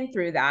I've been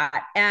through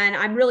that. And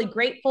I'm really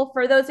grateful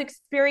for those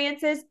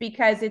experiences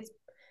because it's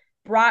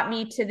brought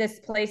me to this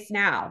place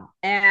now.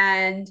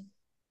 And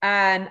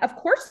of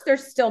course,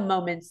 there's still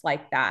moments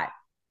like that.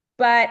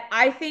 But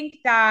I think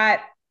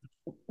that,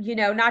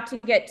 not to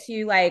get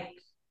too like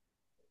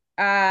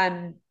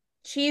um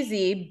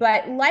cheesy,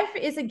 but life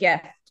is a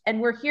gift and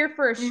we're here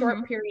for a Mm-hmm.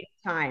 short period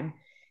of time.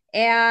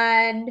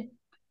 And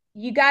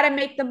you got to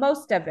make the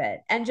most of it.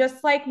 And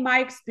just like my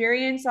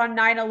experience on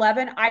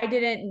 9/11, I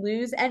didn't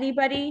lose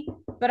anybody,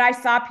 but I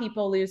saw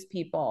people lose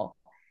people.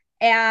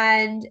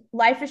 And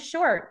life is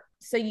short.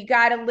 So you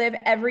got to live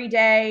every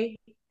day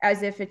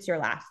as if it's your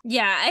last.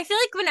 Yeah, I feel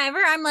like whenever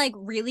I'm like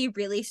really,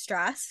 really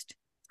stressed,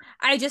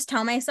 I just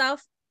tell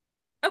myself,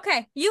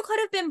 okay, you could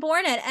have been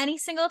born at any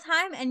single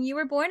time and you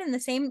were born in the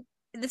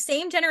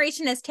same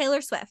generation as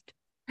Taylor Swift.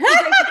 Be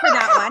grateful for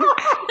that one.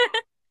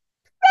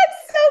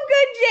 So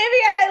good,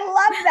 Jamie. I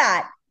love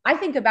that. I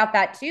think about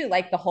that too,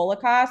 like the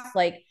Holocaust.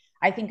 Like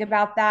I think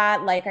about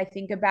that. Like I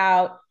think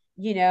about,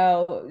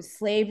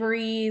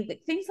 slavery,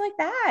 like things like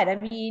that. I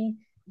mean,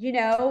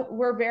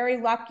 we're very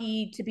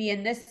lucky to be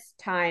in this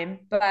time,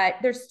 but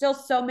there's still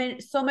so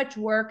much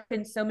work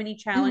and so many Mhm.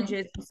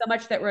 challenges, so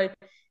much that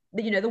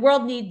the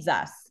world needs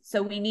us.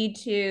 So we need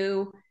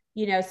to,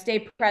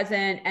 stay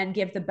present and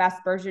give the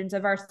best versions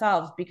of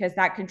ourselves because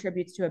that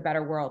contributes to a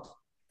better world.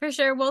 For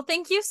sure. Well,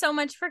 thank you so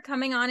much for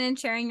coming on and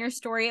sharing your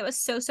story. It was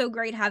so, so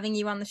great having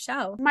you on the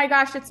show. My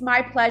gosh, it's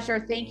my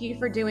pleasure. Thank you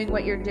for doing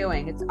what you're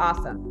doing. It's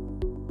awesome.